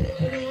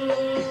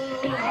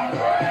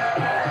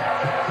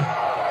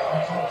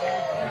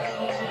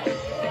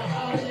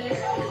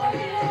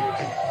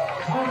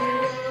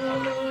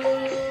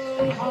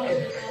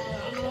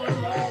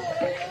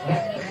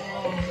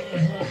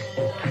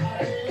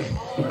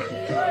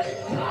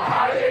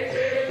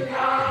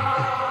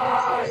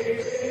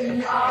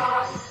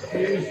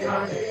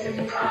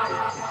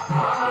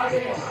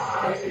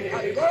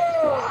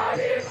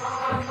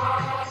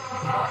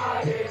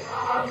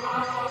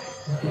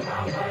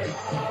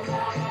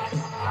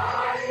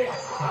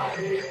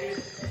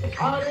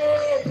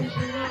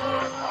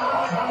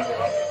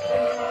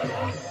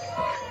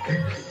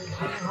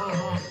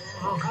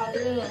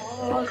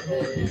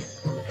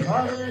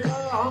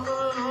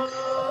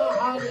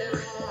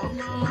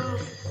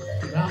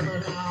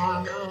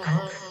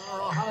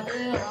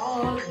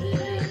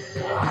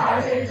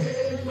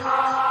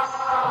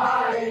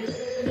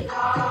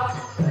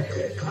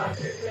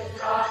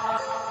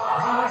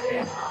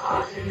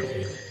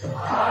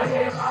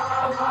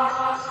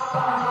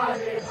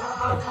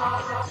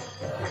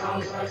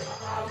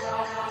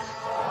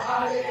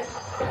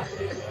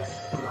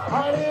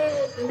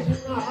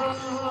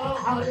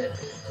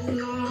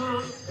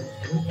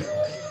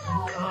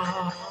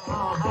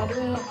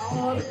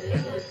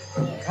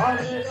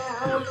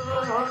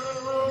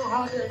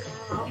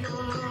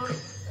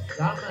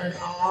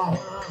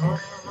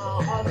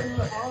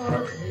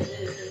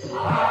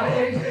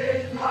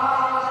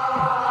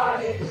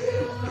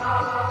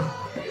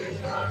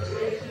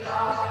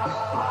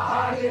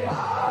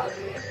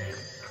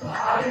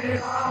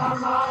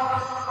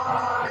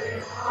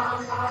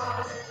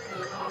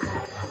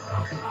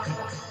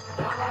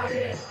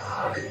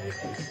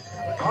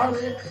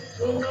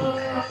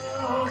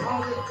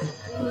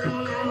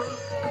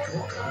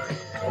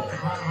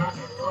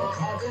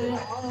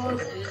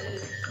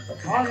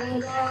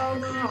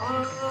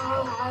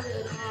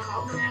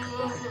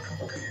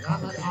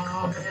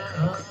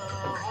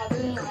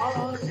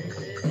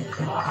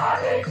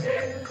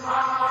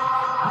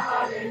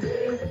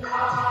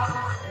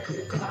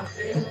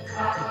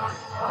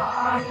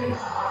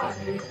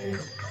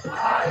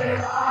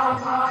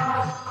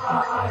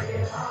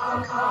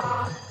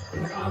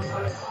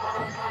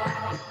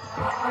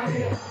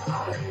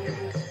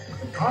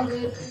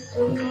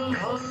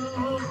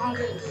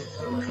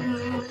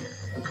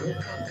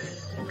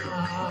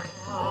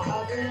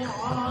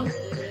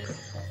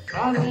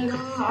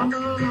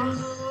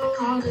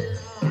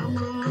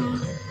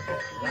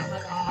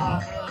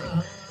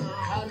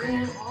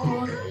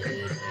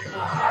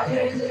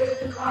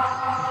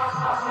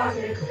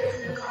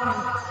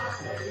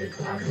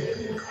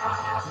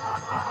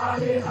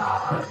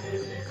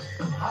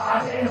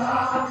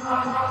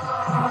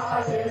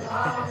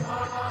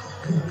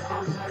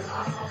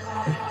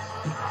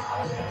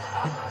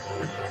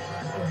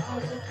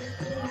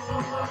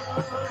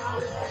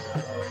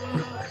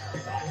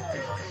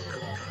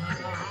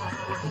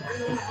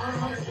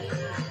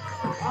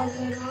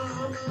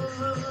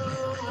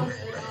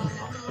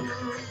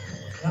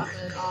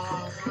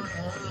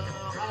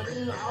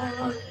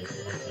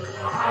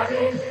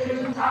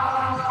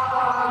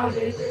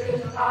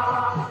Krishna,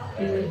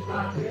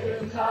 Krishna Krishna,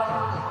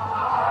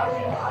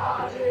 Hare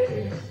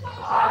Hare,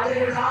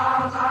 Hare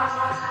Rama, Hare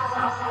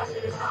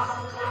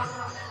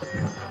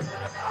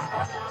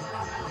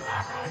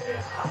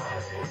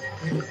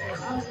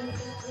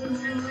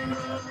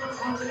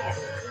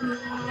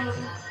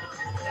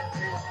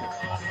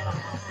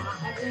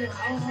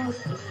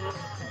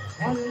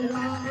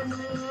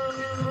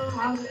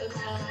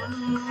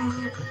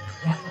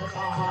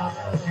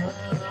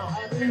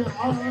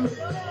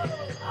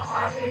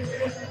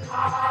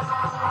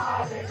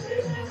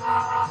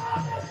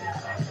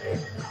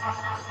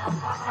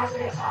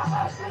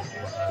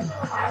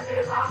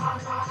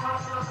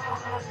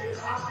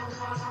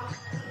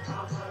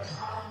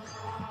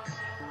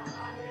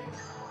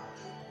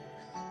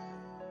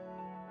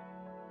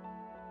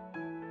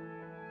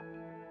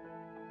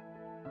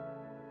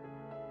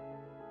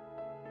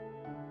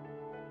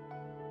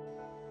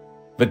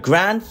The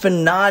grand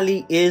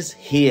finale is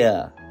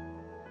here,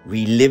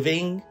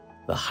 reliving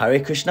the Hare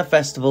Krishna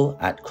festival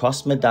at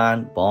Cross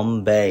Maidan,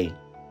 Bombay.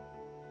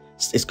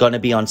 It's going to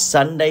be on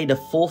Sunday, the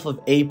 4th of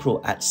April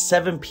at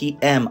 7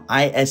 p.m.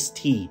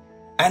 IST,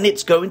 and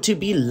it's going to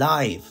be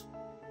live.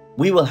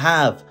 We will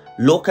have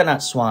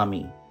Lokanath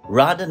Swami,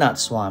 Radhanath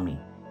Swami,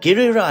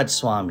 Giriraj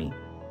Swami,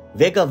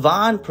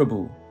 Vegavan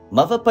Prabhu,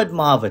 Mother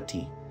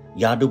Padmavati,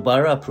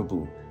 Yadubara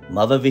Prabhu,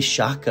 Mother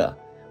Vishaka,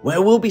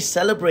 where we'll be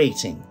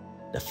celebrating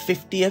the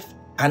 50th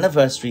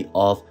anniversary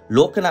of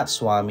Lokanath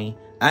Swami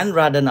and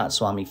Radhanath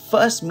Swami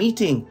first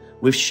meeting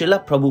with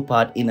Srila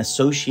Prabhupada in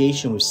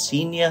association with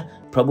senior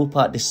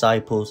Prabhupada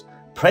disciples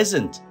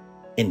present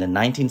in the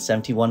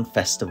 1971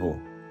 festival.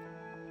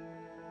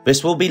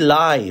 This will be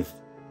live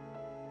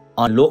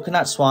on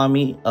Lokanath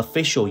Swami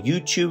official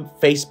YouTube,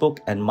 Facebook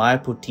and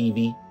Mayapur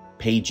TV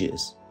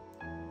pages.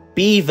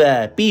 Be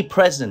there, be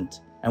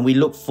present, and we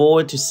look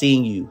forward to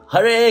seeing you.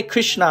 Hare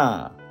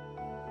Krishna!